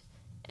adrift,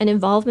 and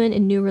involvement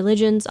in new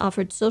religions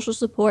offered social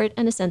support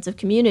and a sense of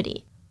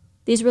community.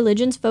 These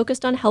religions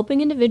focused on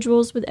helping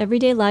individuals with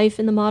everyday life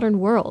in the modern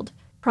world,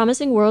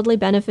 promising worldly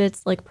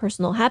benefits like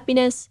personal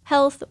happiness,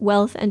 health,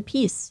 wealth, and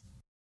peace.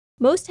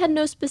 Most had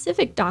no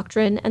specific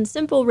doctrine and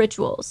simple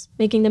rituals,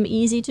 making them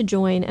easy to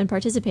join and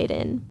participate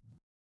in.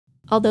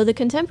 Although the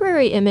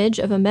contemporary image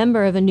of a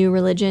member of a new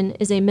religion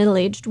is a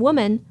middle-aged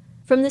woman,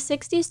 from the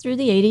 60s through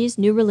the 80s,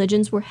 new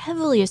religions were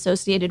heavily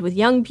associated with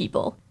young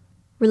people.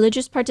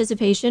 Religious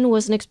participation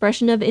was an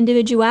expression of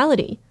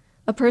individuality,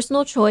 a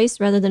personal choice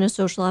rather than a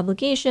social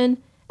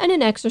obligation, and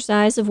an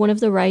exercise of one of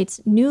the rights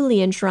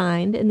newly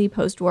enshrined in the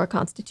post-war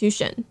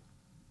Constitution.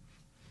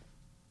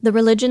 The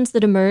religions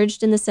that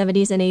emerged in the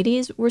 70s and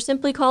 80s were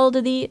simply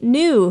called the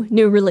new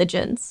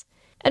religions,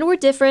 and were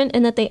different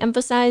in that they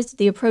emphasized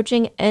the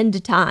approaching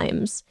end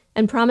times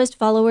and promised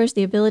followers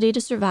the ability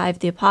to survive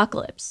the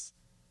apocalypse.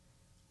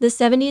 The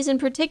 70s in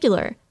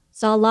particular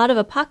saw a lot of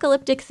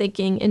apocalyptic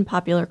thinking in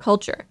popular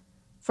culture.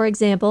 For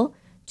example,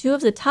 two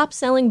of the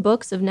top-selling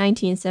books of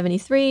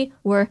 1973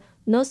 were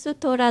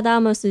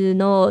Nostradamus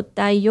no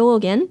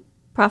Daiyōgen,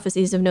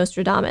 Prophecies of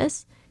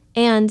Nostradamus,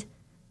 and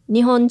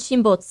Nihon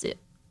Shinbotsu,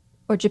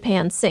 or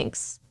Japan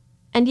Sinks.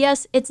 And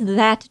yes, it's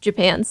that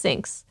Japan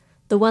Sinks,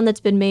 the one that's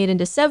been made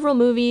into several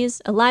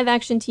movies, a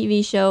live-action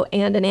TV show,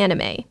 and an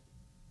anime.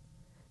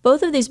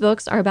 Both of these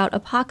books are about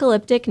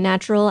apocalyptic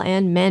natural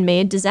and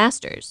man-made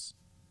disasters.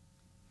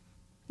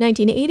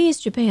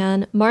 1980s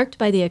Japan, marked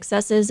by the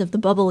excesses of the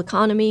bubble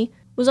economy,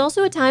 was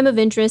also a time of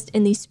interest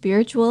in the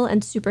spiritual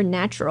and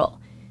supernatural,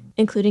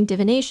 including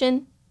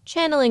divination,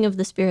 channeling of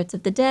the spirits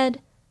of the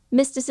dead,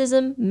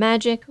 mysticism,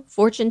 magic,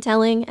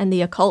 fortune-telling, and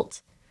the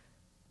occult.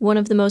 One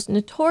of the most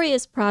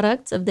notorious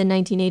products of the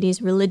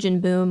 1980s religion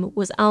boom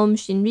was Aum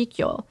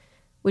Shinrikyo,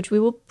 which we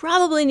will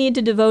probably need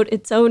to devote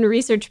its own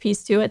research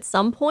piece to at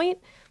some point,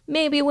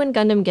 maybe when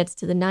Gundam gets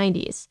to the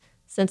 90s,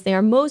 since they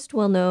are most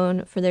well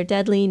known for their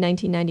deadly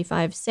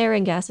 1995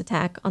 sarin gas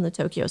attack on the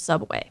Tokyo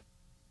subway.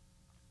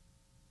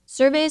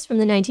 Surveys from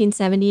the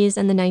 1970s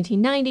and the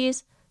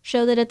 1990s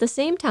show that at the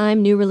same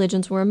time new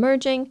religions were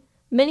emerging,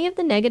 many of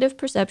the negative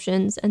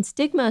perceptions and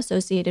stigma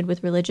associated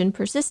with religion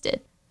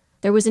persisted.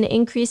 There was an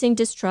increasing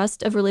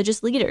distrust of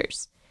religious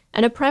leaders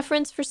and a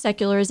preference for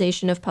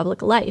secularization of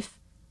public life.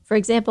 For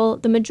example,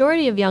 the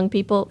majority of young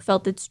people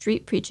felt that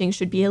street preaching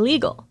should be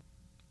illegal.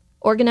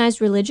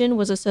 Organized religion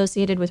was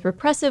associated with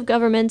repressive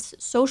governments,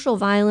 social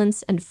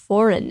violence, and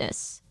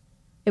foreignness.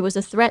 It was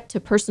a threat to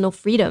personal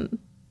freedom.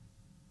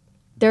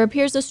 There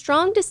appears a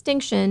strong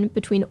distinction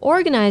between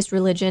organized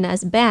religion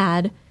as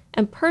bad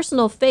and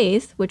personal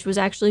faith, which was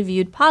actually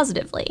viewed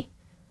positively.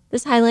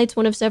 This highlights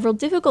one of several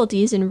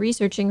difficulties in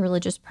researching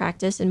religious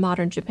practice in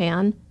modern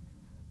Japan.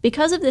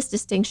 Because of this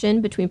distinction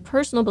between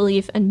personal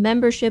belief and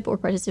membership or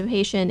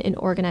participation in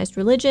organized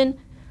religion,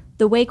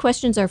 the way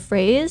questions are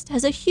phrased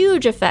has a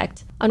huge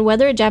effect on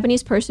whether a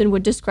Japanese person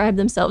would describe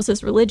themselves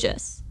as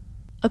religious.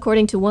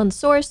 According to one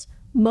source,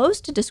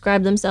 most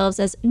describe themselves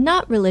as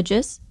not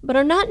religious, but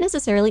are not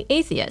necessarily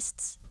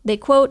atheists. They,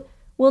 quote,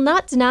 will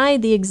not deny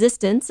the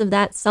existence of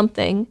that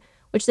something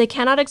which they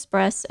cannot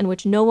express and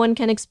which no one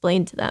can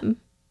explain to them.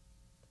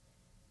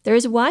 There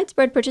is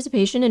widespread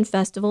participation in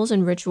festivals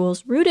and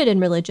rituals rooted in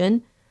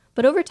religion,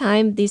 but over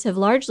time these have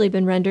largely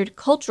been rendered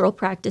cultural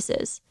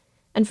practices,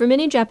 and for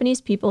many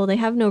Japanese people they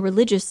have no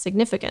religious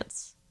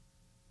significance.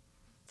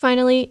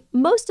 Finally,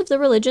 most of the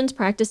religions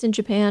practiced in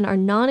Japan are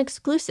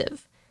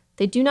non-exclusive.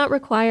 They do not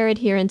require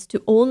adherents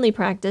to only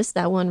practice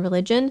that one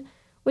religion,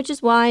 which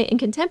is why in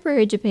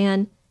contemporary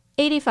Japan,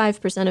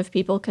 85% of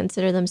people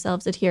consider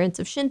themselves adherents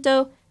of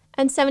Shinto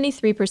and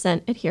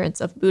 73%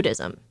 adherents of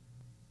Buddhism.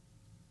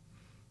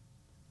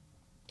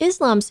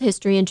 Islam's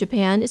history in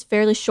Japan is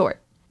fairly short,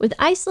 with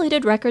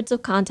isolated records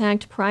of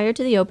contact prior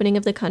to the opening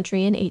of the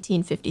country in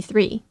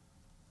 1853.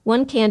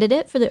 One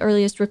candidate for the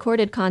earliest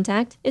recorded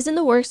contact is in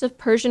the works of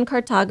Persian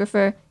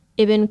cartographer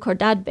Ibn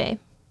Khordadbeh.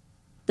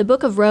 The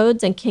Book of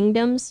Roads and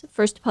Kingdoms,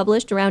 first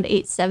published around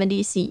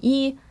 870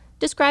 CE,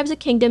 describes a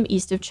kingdom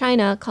east of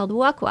China called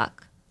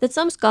Wakwak, that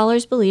some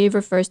scholars believe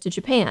refers to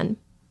Japan.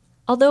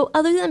 Although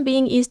other than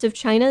being east of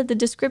China, the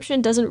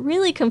description doesn't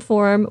really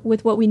conform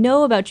with what we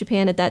know about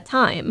Japan at that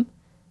time.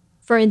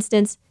 For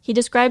instance, he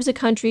describes a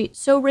country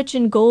so rich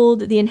in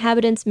gold the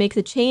inhabitants make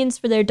the chains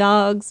for their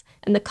dogs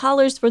and the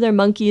collars for their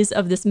monkeys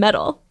of this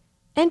metal,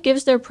 and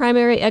gives their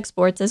primary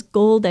exports as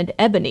gold and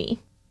ebony.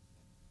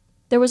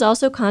 There was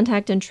also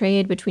contact and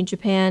trade between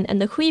Japan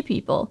and the Hui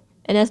people,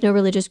 an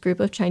ethno-religious group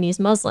of Chinese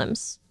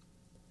Muslims.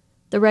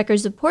 The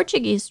records of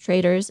Portuguese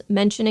traders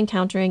mention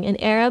encountering an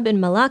Arab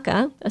in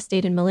Malacca, a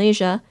state in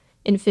Malaysia,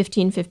 in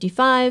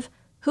 1555,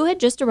 who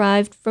had just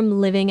arrived from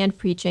living and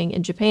preaching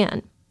in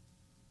Japan.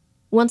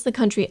 Once the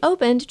country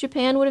opened,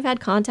 Japan would have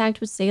had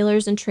contact with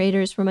sailors and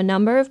traders from a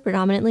number of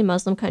predominantly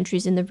Muslim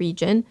countries in the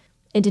region,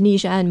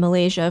 Indonesia and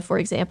Malaysia, for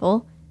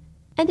example.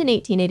 And in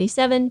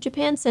 1887,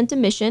 Japan sent a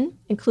mission,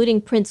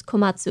 including Prince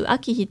Komatsu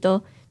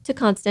Akihito, to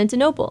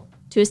Constantinople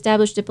to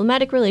establish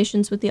diplomatic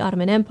relations with the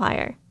Ottoman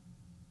Empire.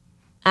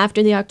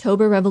 After the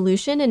October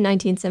Revolution in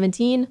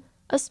 1917,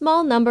 a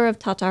small number of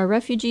Tatar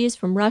refugees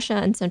from Russia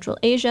and Central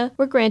Asia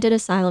were granted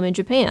asylum in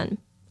Japan.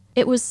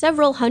 It was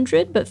several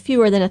hundred, but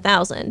fewer than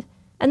 1,000,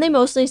 and they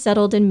mostly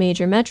settled in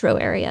major metro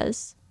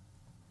areas.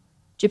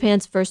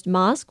 Japan's first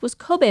mosque was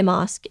Kobe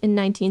Mosque in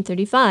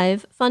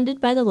 1935, funded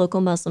by the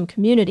local Muslim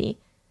community.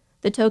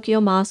 The Tokyo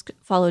Mosque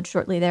followed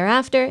shortly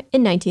thereafter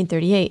in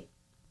 1938.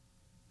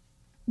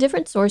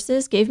 Different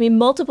sources gave me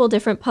multiple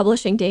different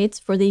publishing dates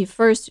for the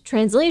first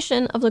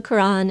translation of the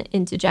Quran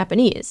into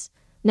Japanese: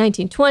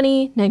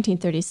 1920,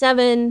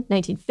 1937,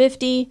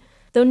 1950,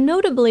 though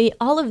notably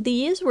all of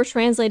these were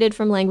translated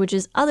from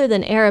languages other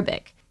than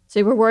Arabic, so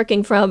we were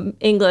working from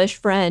English,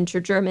 French, or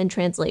German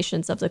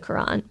translations of the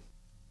Quran.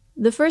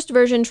 The first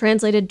version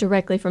translated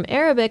directly from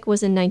Arabic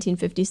was in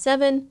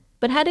 1957,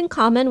 but had in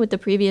common with the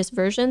previous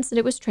versions that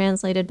it was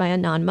translated by a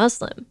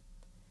non-Muslim.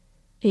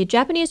 A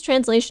Japanese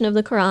translation of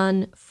the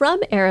Quran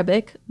from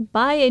Arabic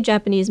by a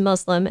Japanese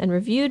Muslim and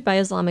reviewed by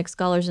Islamic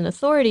scholars and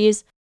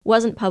authorities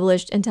wasn't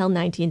published until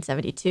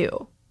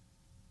 1972.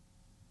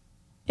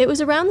 It was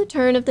around the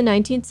turn of the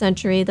 19th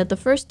century that the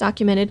first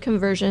documented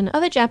conversion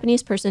of a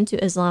Japanese person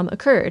to Islam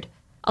occurred,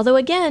 although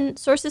again,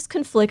 sources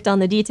conflict on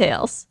the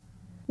details.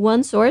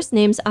 One source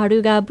names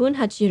Aruga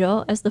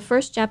Bunhachiro as the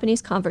first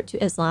Japanese convert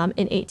to Islam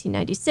in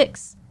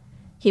 1896.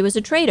 He was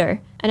a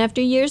trader, and after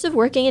years of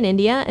working in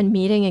India and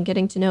meeting and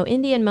getting to know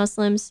Indian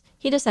Muslims,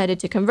 he decided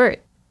to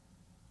convert.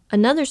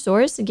 Another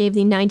source gave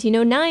the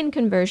 1909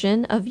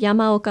 conversion of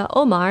Yamaoka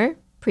Omar,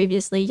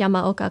 previously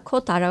Yamaoka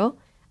Kotaro,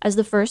 as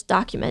the first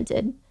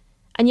documented.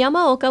 And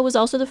Yamaoka was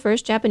also the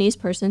first Japanese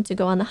person to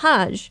go on the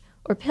Hajj,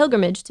 or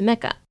pilgrimage to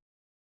Mecca.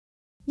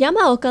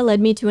 Yamaoka led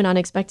me to an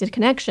unexpected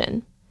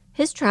connection.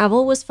 His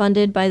travel was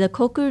funded by the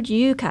Koku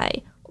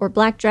Ryukai, or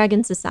Black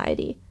Dragon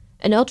Society,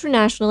 an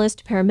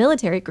ultranationalist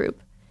paramilitary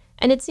group,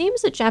 and it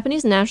seems that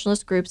Japanese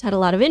nationalist groups had a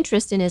lot of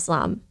interest in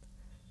Islam.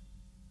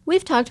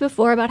 We've talked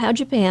before about how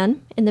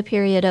Japan, in the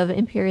period of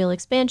imperial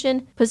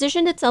expansion,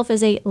 positioned itself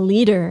as a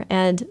leader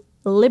and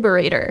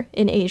liberator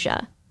in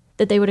Asia,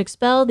 that they would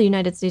expel the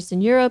United States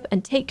and Europe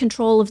and take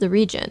control of the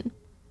region.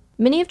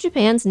 Many of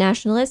Japan's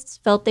nationalists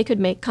felt they could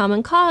make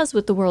common cause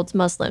with the world's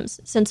Muslims,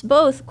 since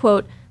both,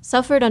 quote,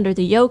 suffered under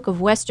the yoke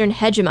of Western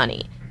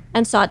hegemony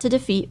and sought to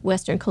defeat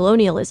Western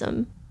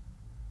colonialism.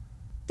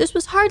 This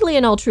was hardly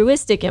an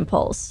altruistic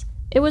impulse.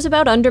 It was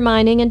about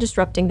undermining and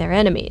disrupting their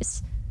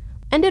enemies.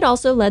 And it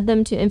also led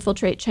them to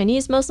infiltrate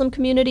Chinese Muslim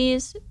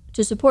communities,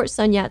 to support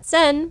Sun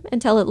Yat-sen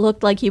until it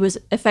looked like he was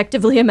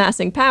effectively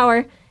amassing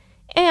power,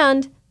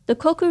 and the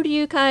Koku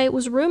Ryukai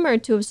was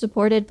rumored to have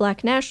supported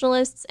black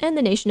nationalists and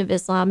the Nation of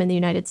Islam in the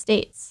United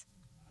States.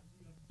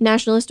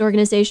 Nationalist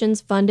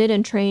organizations funded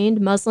and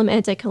trained Muslim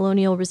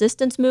anti-colonial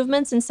resistance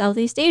movements in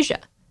Southeast Asia,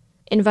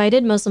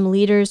 invited Muslim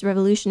leaders,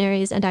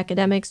 revolutionaries, and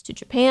academics to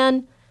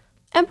Japan,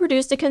 and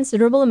produced a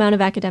considerable amount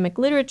of academic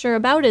literature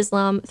about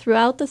Islam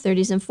throughout the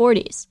 30s and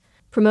 40s,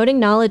 promoting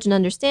knowledge and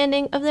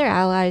understanding of their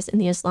allies in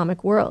the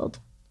Islamic world.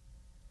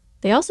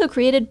 They also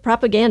created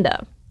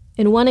propaganda.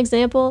 In one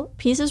example,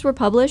 pieces were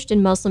published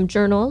in Muslim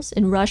journals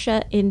in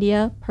Russia,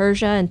 India,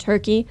 Persia, and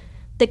Turkey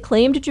that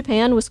claimed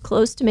Japan was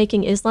close to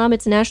making Islam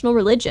its national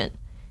religion,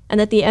 and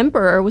that the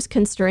emperor was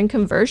considering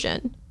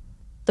conversion.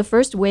 The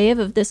first wave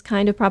of this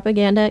kind of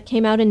propaganda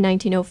came out in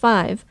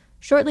 1905,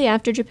 shortly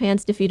after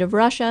Japan's defeat of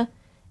Russia,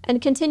 and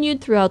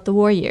continued throughout the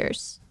war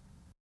years.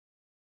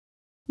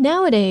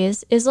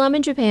 Nowadays, Islam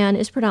in Japan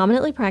is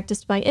predominantly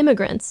practiced by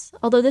immigrants,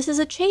 although this is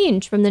a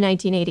change from the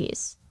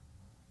 1980s.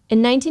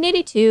 In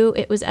 1982,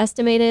 it was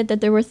estimated that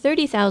there were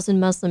 30,000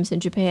 Muslims in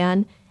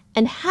Japan,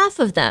 and half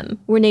of them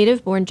were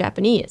native-born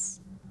Japanese.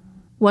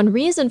 One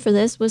reason for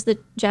this was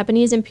that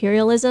Japanese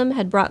imperialism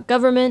had brought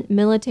government,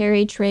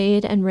 military,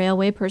 trade, and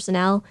railway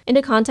personnel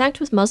into contact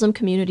with Muslim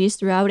communities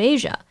throughout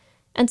Asia,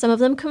 and some of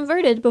them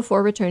converted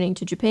before returning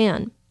to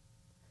Japan.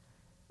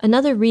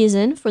 Another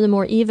reason for the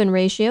more even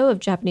ratio of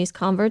Japanese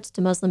converts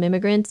to Muslim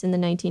immigrants in the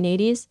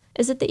 1980s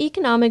is that the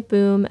economic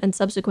boom and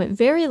subsequent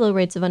very low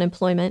rates of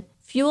unemployment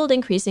fueled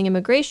increasing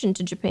immigration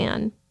to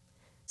Japan.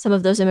 Some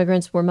of those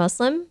immigrants were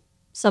Muslim,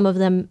 some of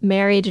them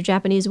married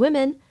Japanese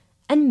women,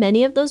 and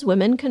many of those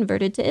women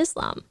converted to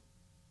Islam.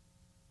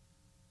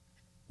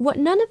 What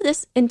none of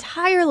this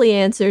entirely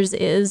answers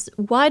is,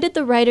 why did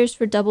the writers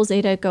for Double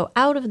Zeta go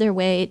out of their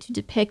way to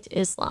depict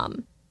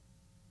Islam?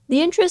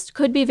 The interest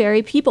could be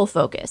very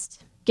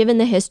people-focused. Given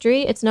the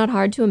history, it's not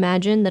hard to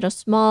imagine that a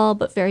small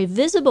but very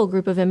visible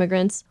group of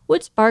immigrants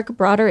would spark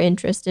broader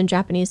interest in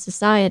Japanese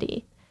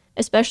society,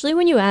 especially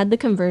when you add the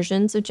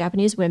conversions of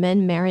Japanese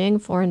women marrying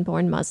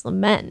foreign-born Muslim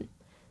men.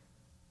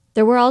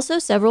 There were also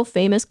several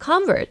famous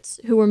converts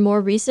who were more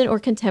recent or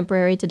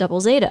contemporary to Double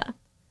Zeta.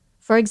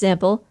 For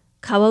example,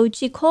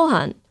 Kawauchi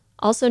Kohan,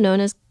 also known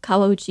as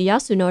Kawauchi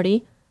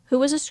Yasunori, who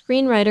was a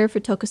screenwriter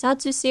for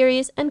tokusatsu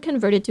series and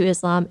converted to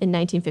Islam in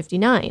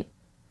 1959.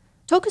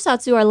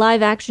 Tokusatsu are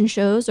live-action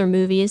shows or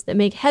movies that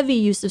make heavy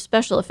use of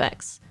special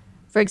effects.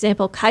 For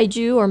example,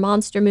 kaiju or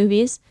monster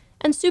movies,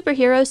 and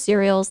superhero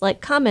serials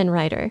like Kamen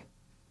Rider.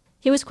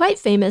 He was quite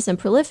famous and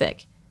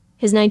prolific.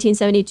 His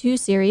 1972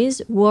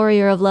 series,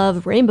 Warrior of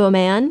Love Rainbow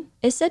Man,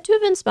 is said to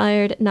have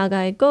inspired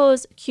Nagai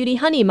Go's Cutie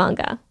Honey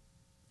manga.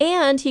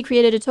 And he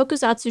created a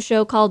tokusatsu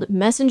show called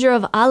Messenger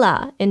of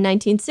Allah in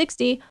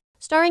 1960,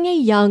 starring a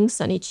young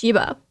Sonny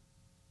Chiba.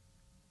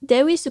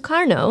 Dewi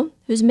Sukarno,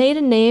 whose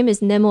maiden name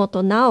is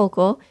Nemoto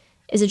Naoko,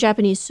 is a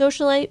Japanese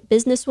socialite,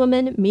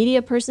 businesswoman,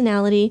 media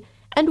personality,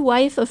 and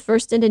wife of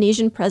first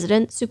Indonesian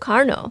President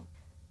Sukarno.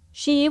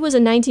 She was a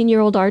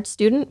 19-year-old art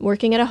student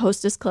working at a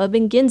hostess club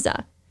in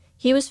Ginza.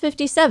 He was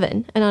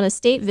 57 and on a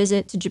state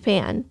visit to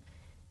Japan,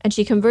 and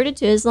she converted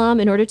to Islam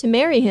in order to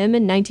marry him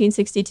in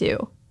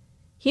 1962.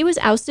 He was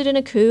ousted in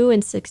a coup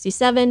in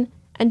 67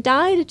 and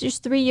died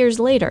just 3 years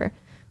later,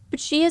 but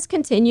she has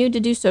continued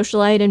to do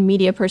socialite and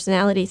media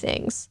personality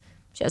things.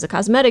 She has a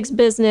cosmetics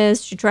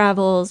business, she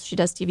travels, she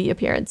does TV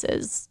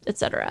appearances,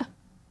 etc.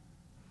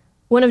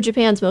 One of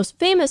Japan's most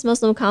famous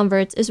Muslim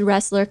converts is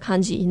wrestler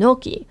Kanji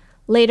Inoki,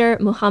 later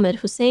Muhammad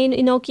Hussein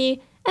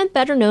Inoki, and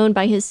better known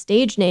by his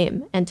stage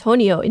name,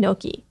 Antonio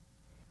Inoki.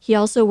 He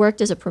also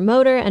worked as a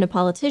promoter and a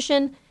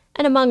politician,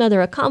 and among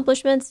other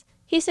accomplishments,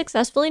 he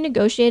successfully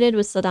negotiated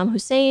with Saddam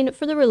Hussein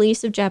for the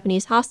release of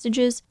Japanese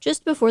hostages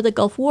just before the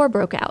Gulf War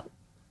broke out.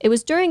 It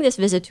was during this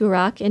visit to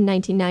Iraq in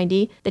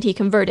 1990 that he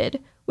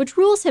converted, which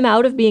rules him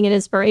out of being an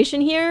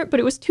inspiration here, but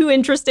it was too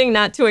interesting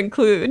not to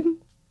include.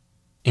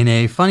 In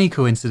a funny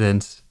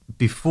coincidence,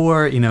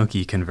 before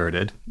Inoki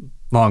converted,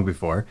 long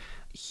before,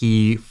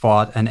 he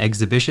fought an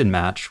exhibition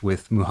match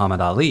with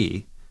Muhammad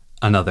Ali,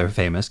 another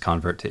famous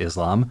convert to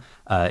Islam,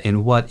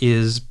 in what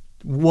is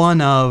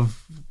one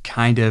of,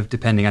 kind of,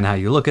 depending on how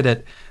you look at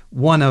it,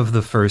 one of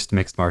the first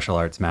mixed martial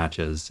arts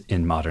matches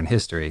in modern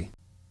history.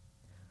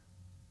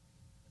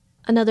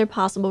 Another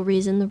possible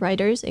reason the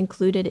writers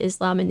included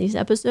Islam in these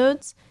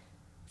episodes: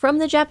 from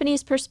the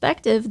Japanese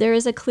perspective, there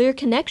is a clear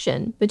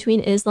connection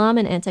between Islam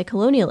and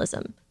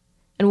anti-colonialism.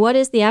 And what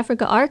is the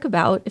Africa arc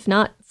about if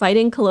not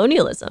fighting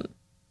colonialism?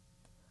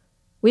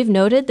 We've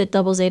noted that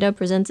Double Zeta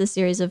presents a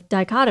series of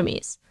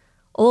dichotomies: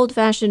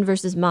 old-fashioned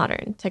versus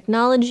modern,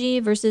 technology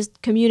versus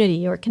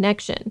community or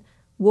connection,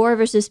 war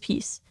versus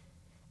peace.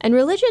 And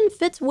religion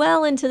fits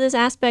well into this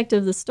aspect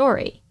of the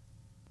story.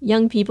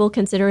 Young people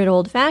consider it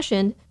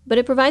old-fashioned, but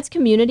it provides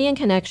community and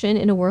connection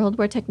in a world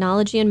where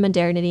technology and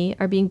modernity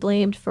are being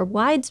blamed for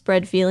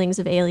widespread feelings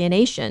of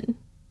alienation.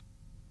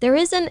 There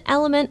is an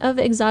element of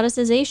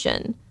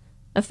exoticization,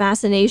 a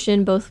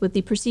fascination both with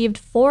the perceived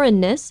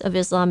foreignness of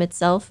Islam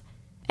itself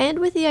and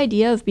with the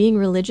idea of being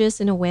religious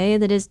in a way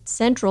that is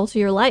central to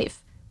your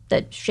life,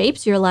 that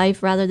shapes your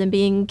life rather than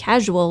being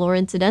casual or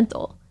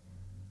incidental.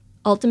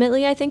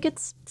 Ultimately, I think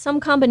it's some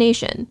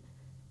combination: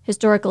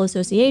 historical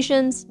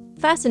associations,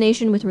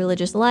 fascination with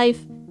religious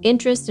life,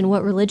 interest in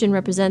what religion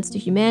represents to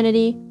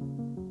humanity,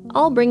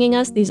 all bringing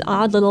us these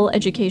odd little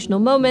educational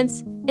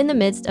moments in the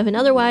midst of an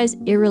otherwise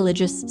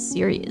irreligious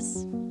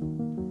series.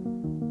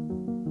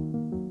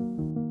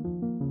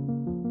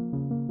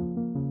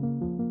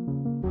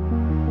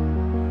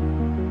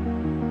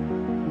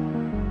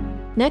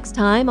 Next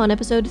time on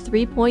episode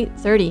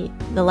 3.30,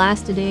 The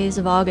Last Days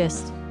of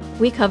August,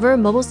 we cover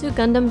Mobile Suit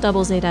Gundam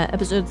Double Zeta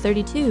episode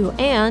 32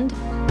 and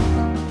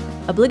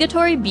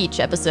obligatory beach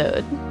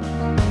episode.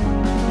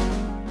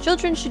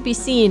 Children should be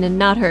seen and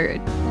not heard.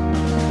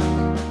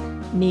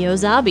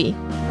 Neozabi.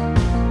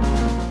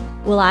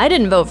 Well, I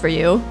didn't vote for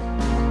you.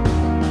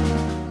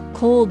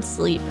 Cold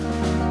Sleep.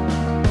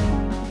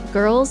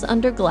 Girls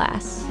Under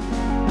Glass.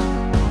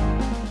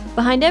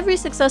 Behind every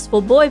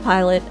successful boy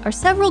pilot are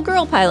several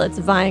girl pilots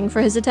vying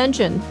for his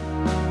attention.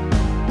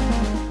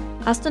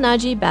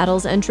 Astanagi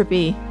battles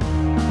entropy.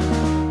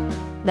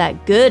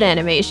 That good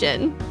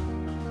animation.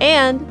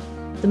 And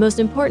the most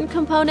important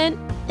component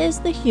is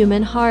the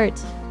human heart.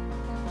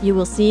 You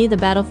will see the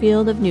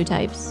battlefield of new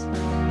types.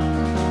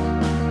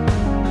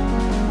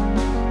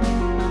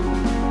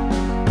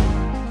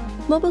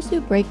 Mobile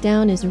Suit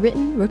Breakdown is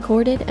written,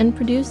 recorded, and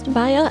produced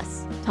by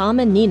us, Tom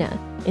and Nina,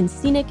 in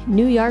scenic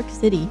New York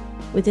City,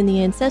 within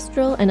the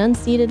ancestral and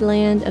unceded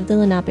land of the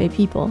Lenape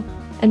people,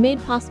 and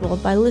made possible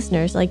by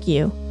listeners like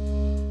you.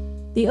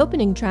 The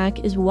opening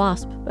track is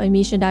Wasp by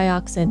Misha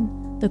Dioxin.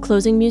 The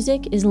closing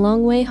music is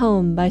Long Way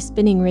Home by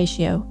Spinning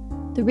Ratio.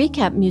 The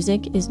recap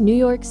music is New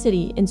York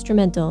City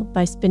Instrumental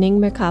by Spinning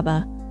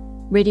Merkaba.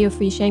 Radio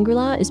Free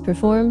Shangri-La is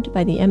performed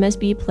by the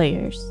MSB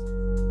Players.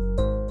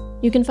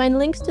 You can find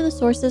links to the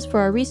sources for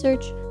our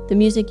research, the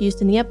music used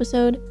in the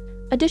episode,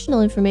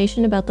 additional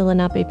information about the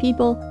Lenape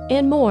people,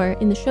 and more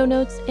in the show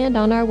notes and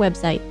on our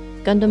website,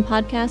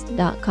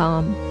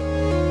 GundamPodcast.com.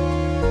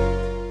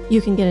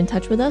 You can get in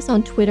touch with us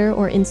on Twitter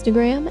or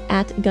Instagram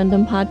at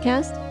Gundam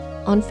Podcast,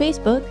 on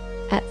Facebook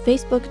at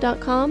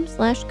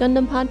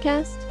facebook.com/Gundam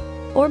Podcast,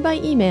 or by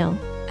email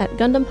at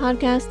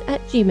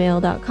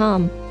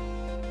GundamPodcast@gmail.com.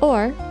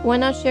 Or why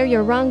not share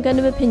your wrong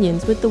Gundam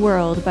opinions with the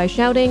world by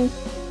shouting,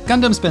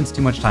 Gundam spends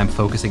too much time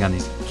focusing on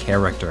these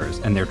characters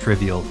and their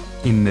trivial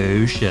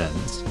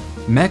emotions.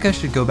 Mecha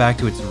should go back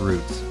to its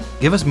roots.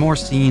 Give us more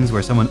scenes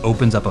where someone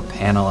opens up a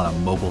panel on a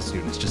mobile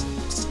suit and it's just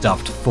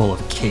stuffed full of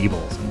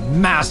cables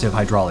and massive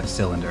hydraulic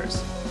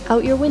cylinders.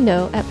 out your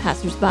window at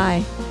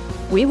passersby.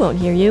 We won't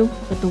hear you,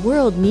 but the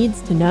world needs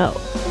to know.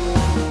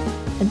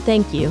 And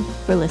thank you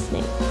for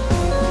listening.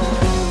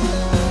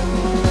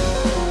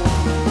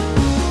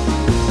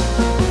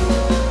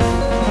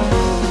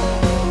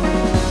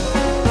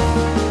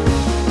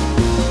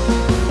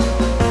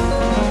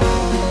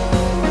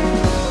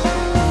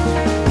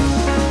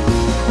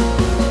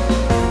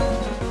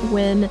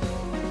 When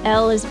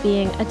L is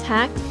being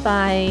attacked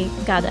by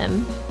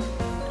Gadem,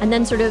 and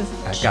then sort of...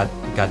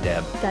 Gadeb.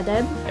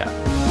 Gadeb? Yeah.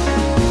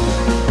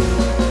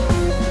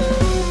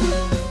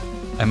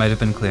 I might have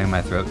been clearing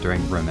my throat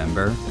during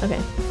Remember.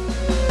 Okay.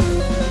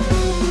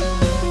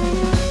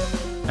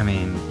 I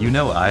mean, you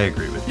know I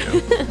agree with you.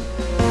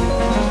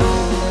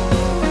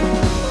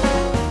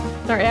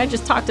 Sorry, I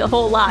just talked a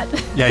whole lot.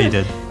 Yeah, you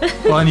did.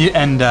 Well, and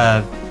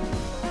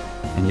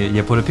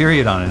you put a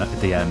period on it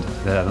at the end.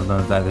 I don't know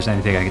if there's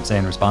anything I could say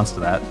in response to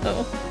that.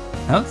 Oh.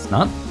 No, it's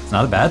not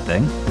a bad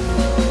thing.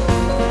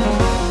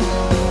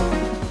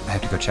 I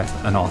have to go check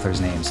an author's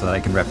name so that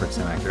I can reference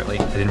him accurately.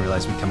 I didn't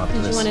realize we'd come up to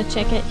Did this. you want to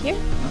check it here?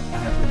 I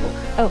have the book.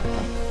 Oh, okay.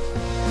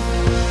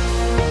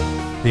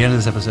 At the end of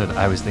this episode,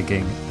 I was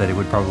thinking that it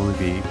would probably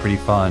be pretty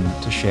fun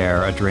to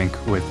share a drink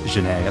with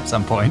Janae at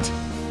some point.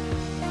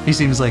 He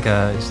seems like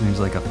a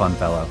fun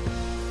fellow.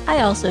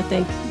 I also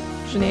think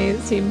Janae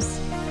seems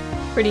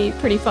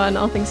Pretty fun,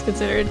 all things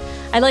considered.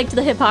 I liked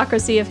the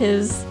hypocrisy of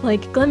his,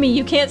 like, Glemmy,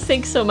 you can't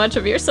think so much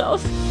of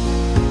yourself.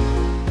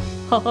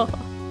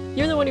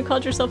 You're the one who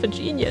called yourself a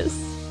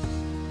genius.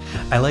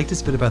 I liked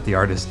his bit about the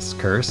artist's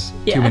curse.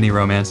 Yeah. Too many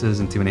romances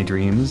and too many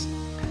dreams.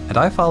 And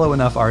I follow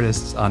enough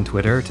artists on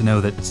Twitter to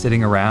know that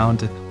sitting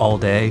around all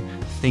day,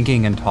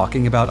 thinking and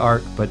talking about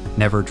art, but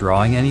never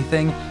drawing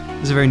anything,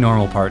 is a very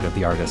normal part of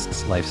the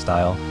artist's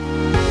lifestyle.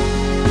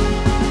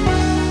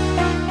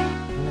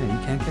 Yeah, you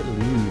can't get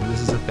leave.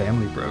 This is a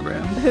family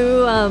program.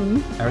 Who, I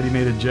already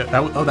made a joke.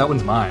 That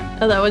one's mine.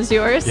 Oh, that was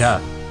yours?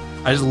 Yeah.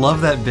 I just love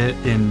that bit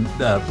in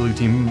Blue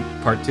Team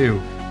Part 2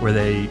 where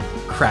they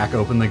crack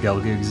open the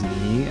Gelgoog's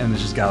knee and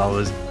it's just got all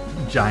those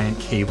giant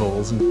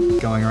cables and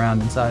going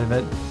around inside of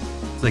it.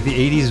 It's like the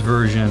 80s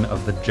version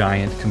of the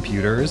giant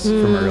computers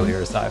from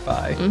earlier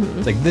sci-fi.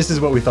 It's like, this is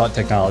what we thought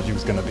technology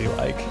was going to be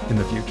like in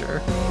the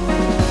future.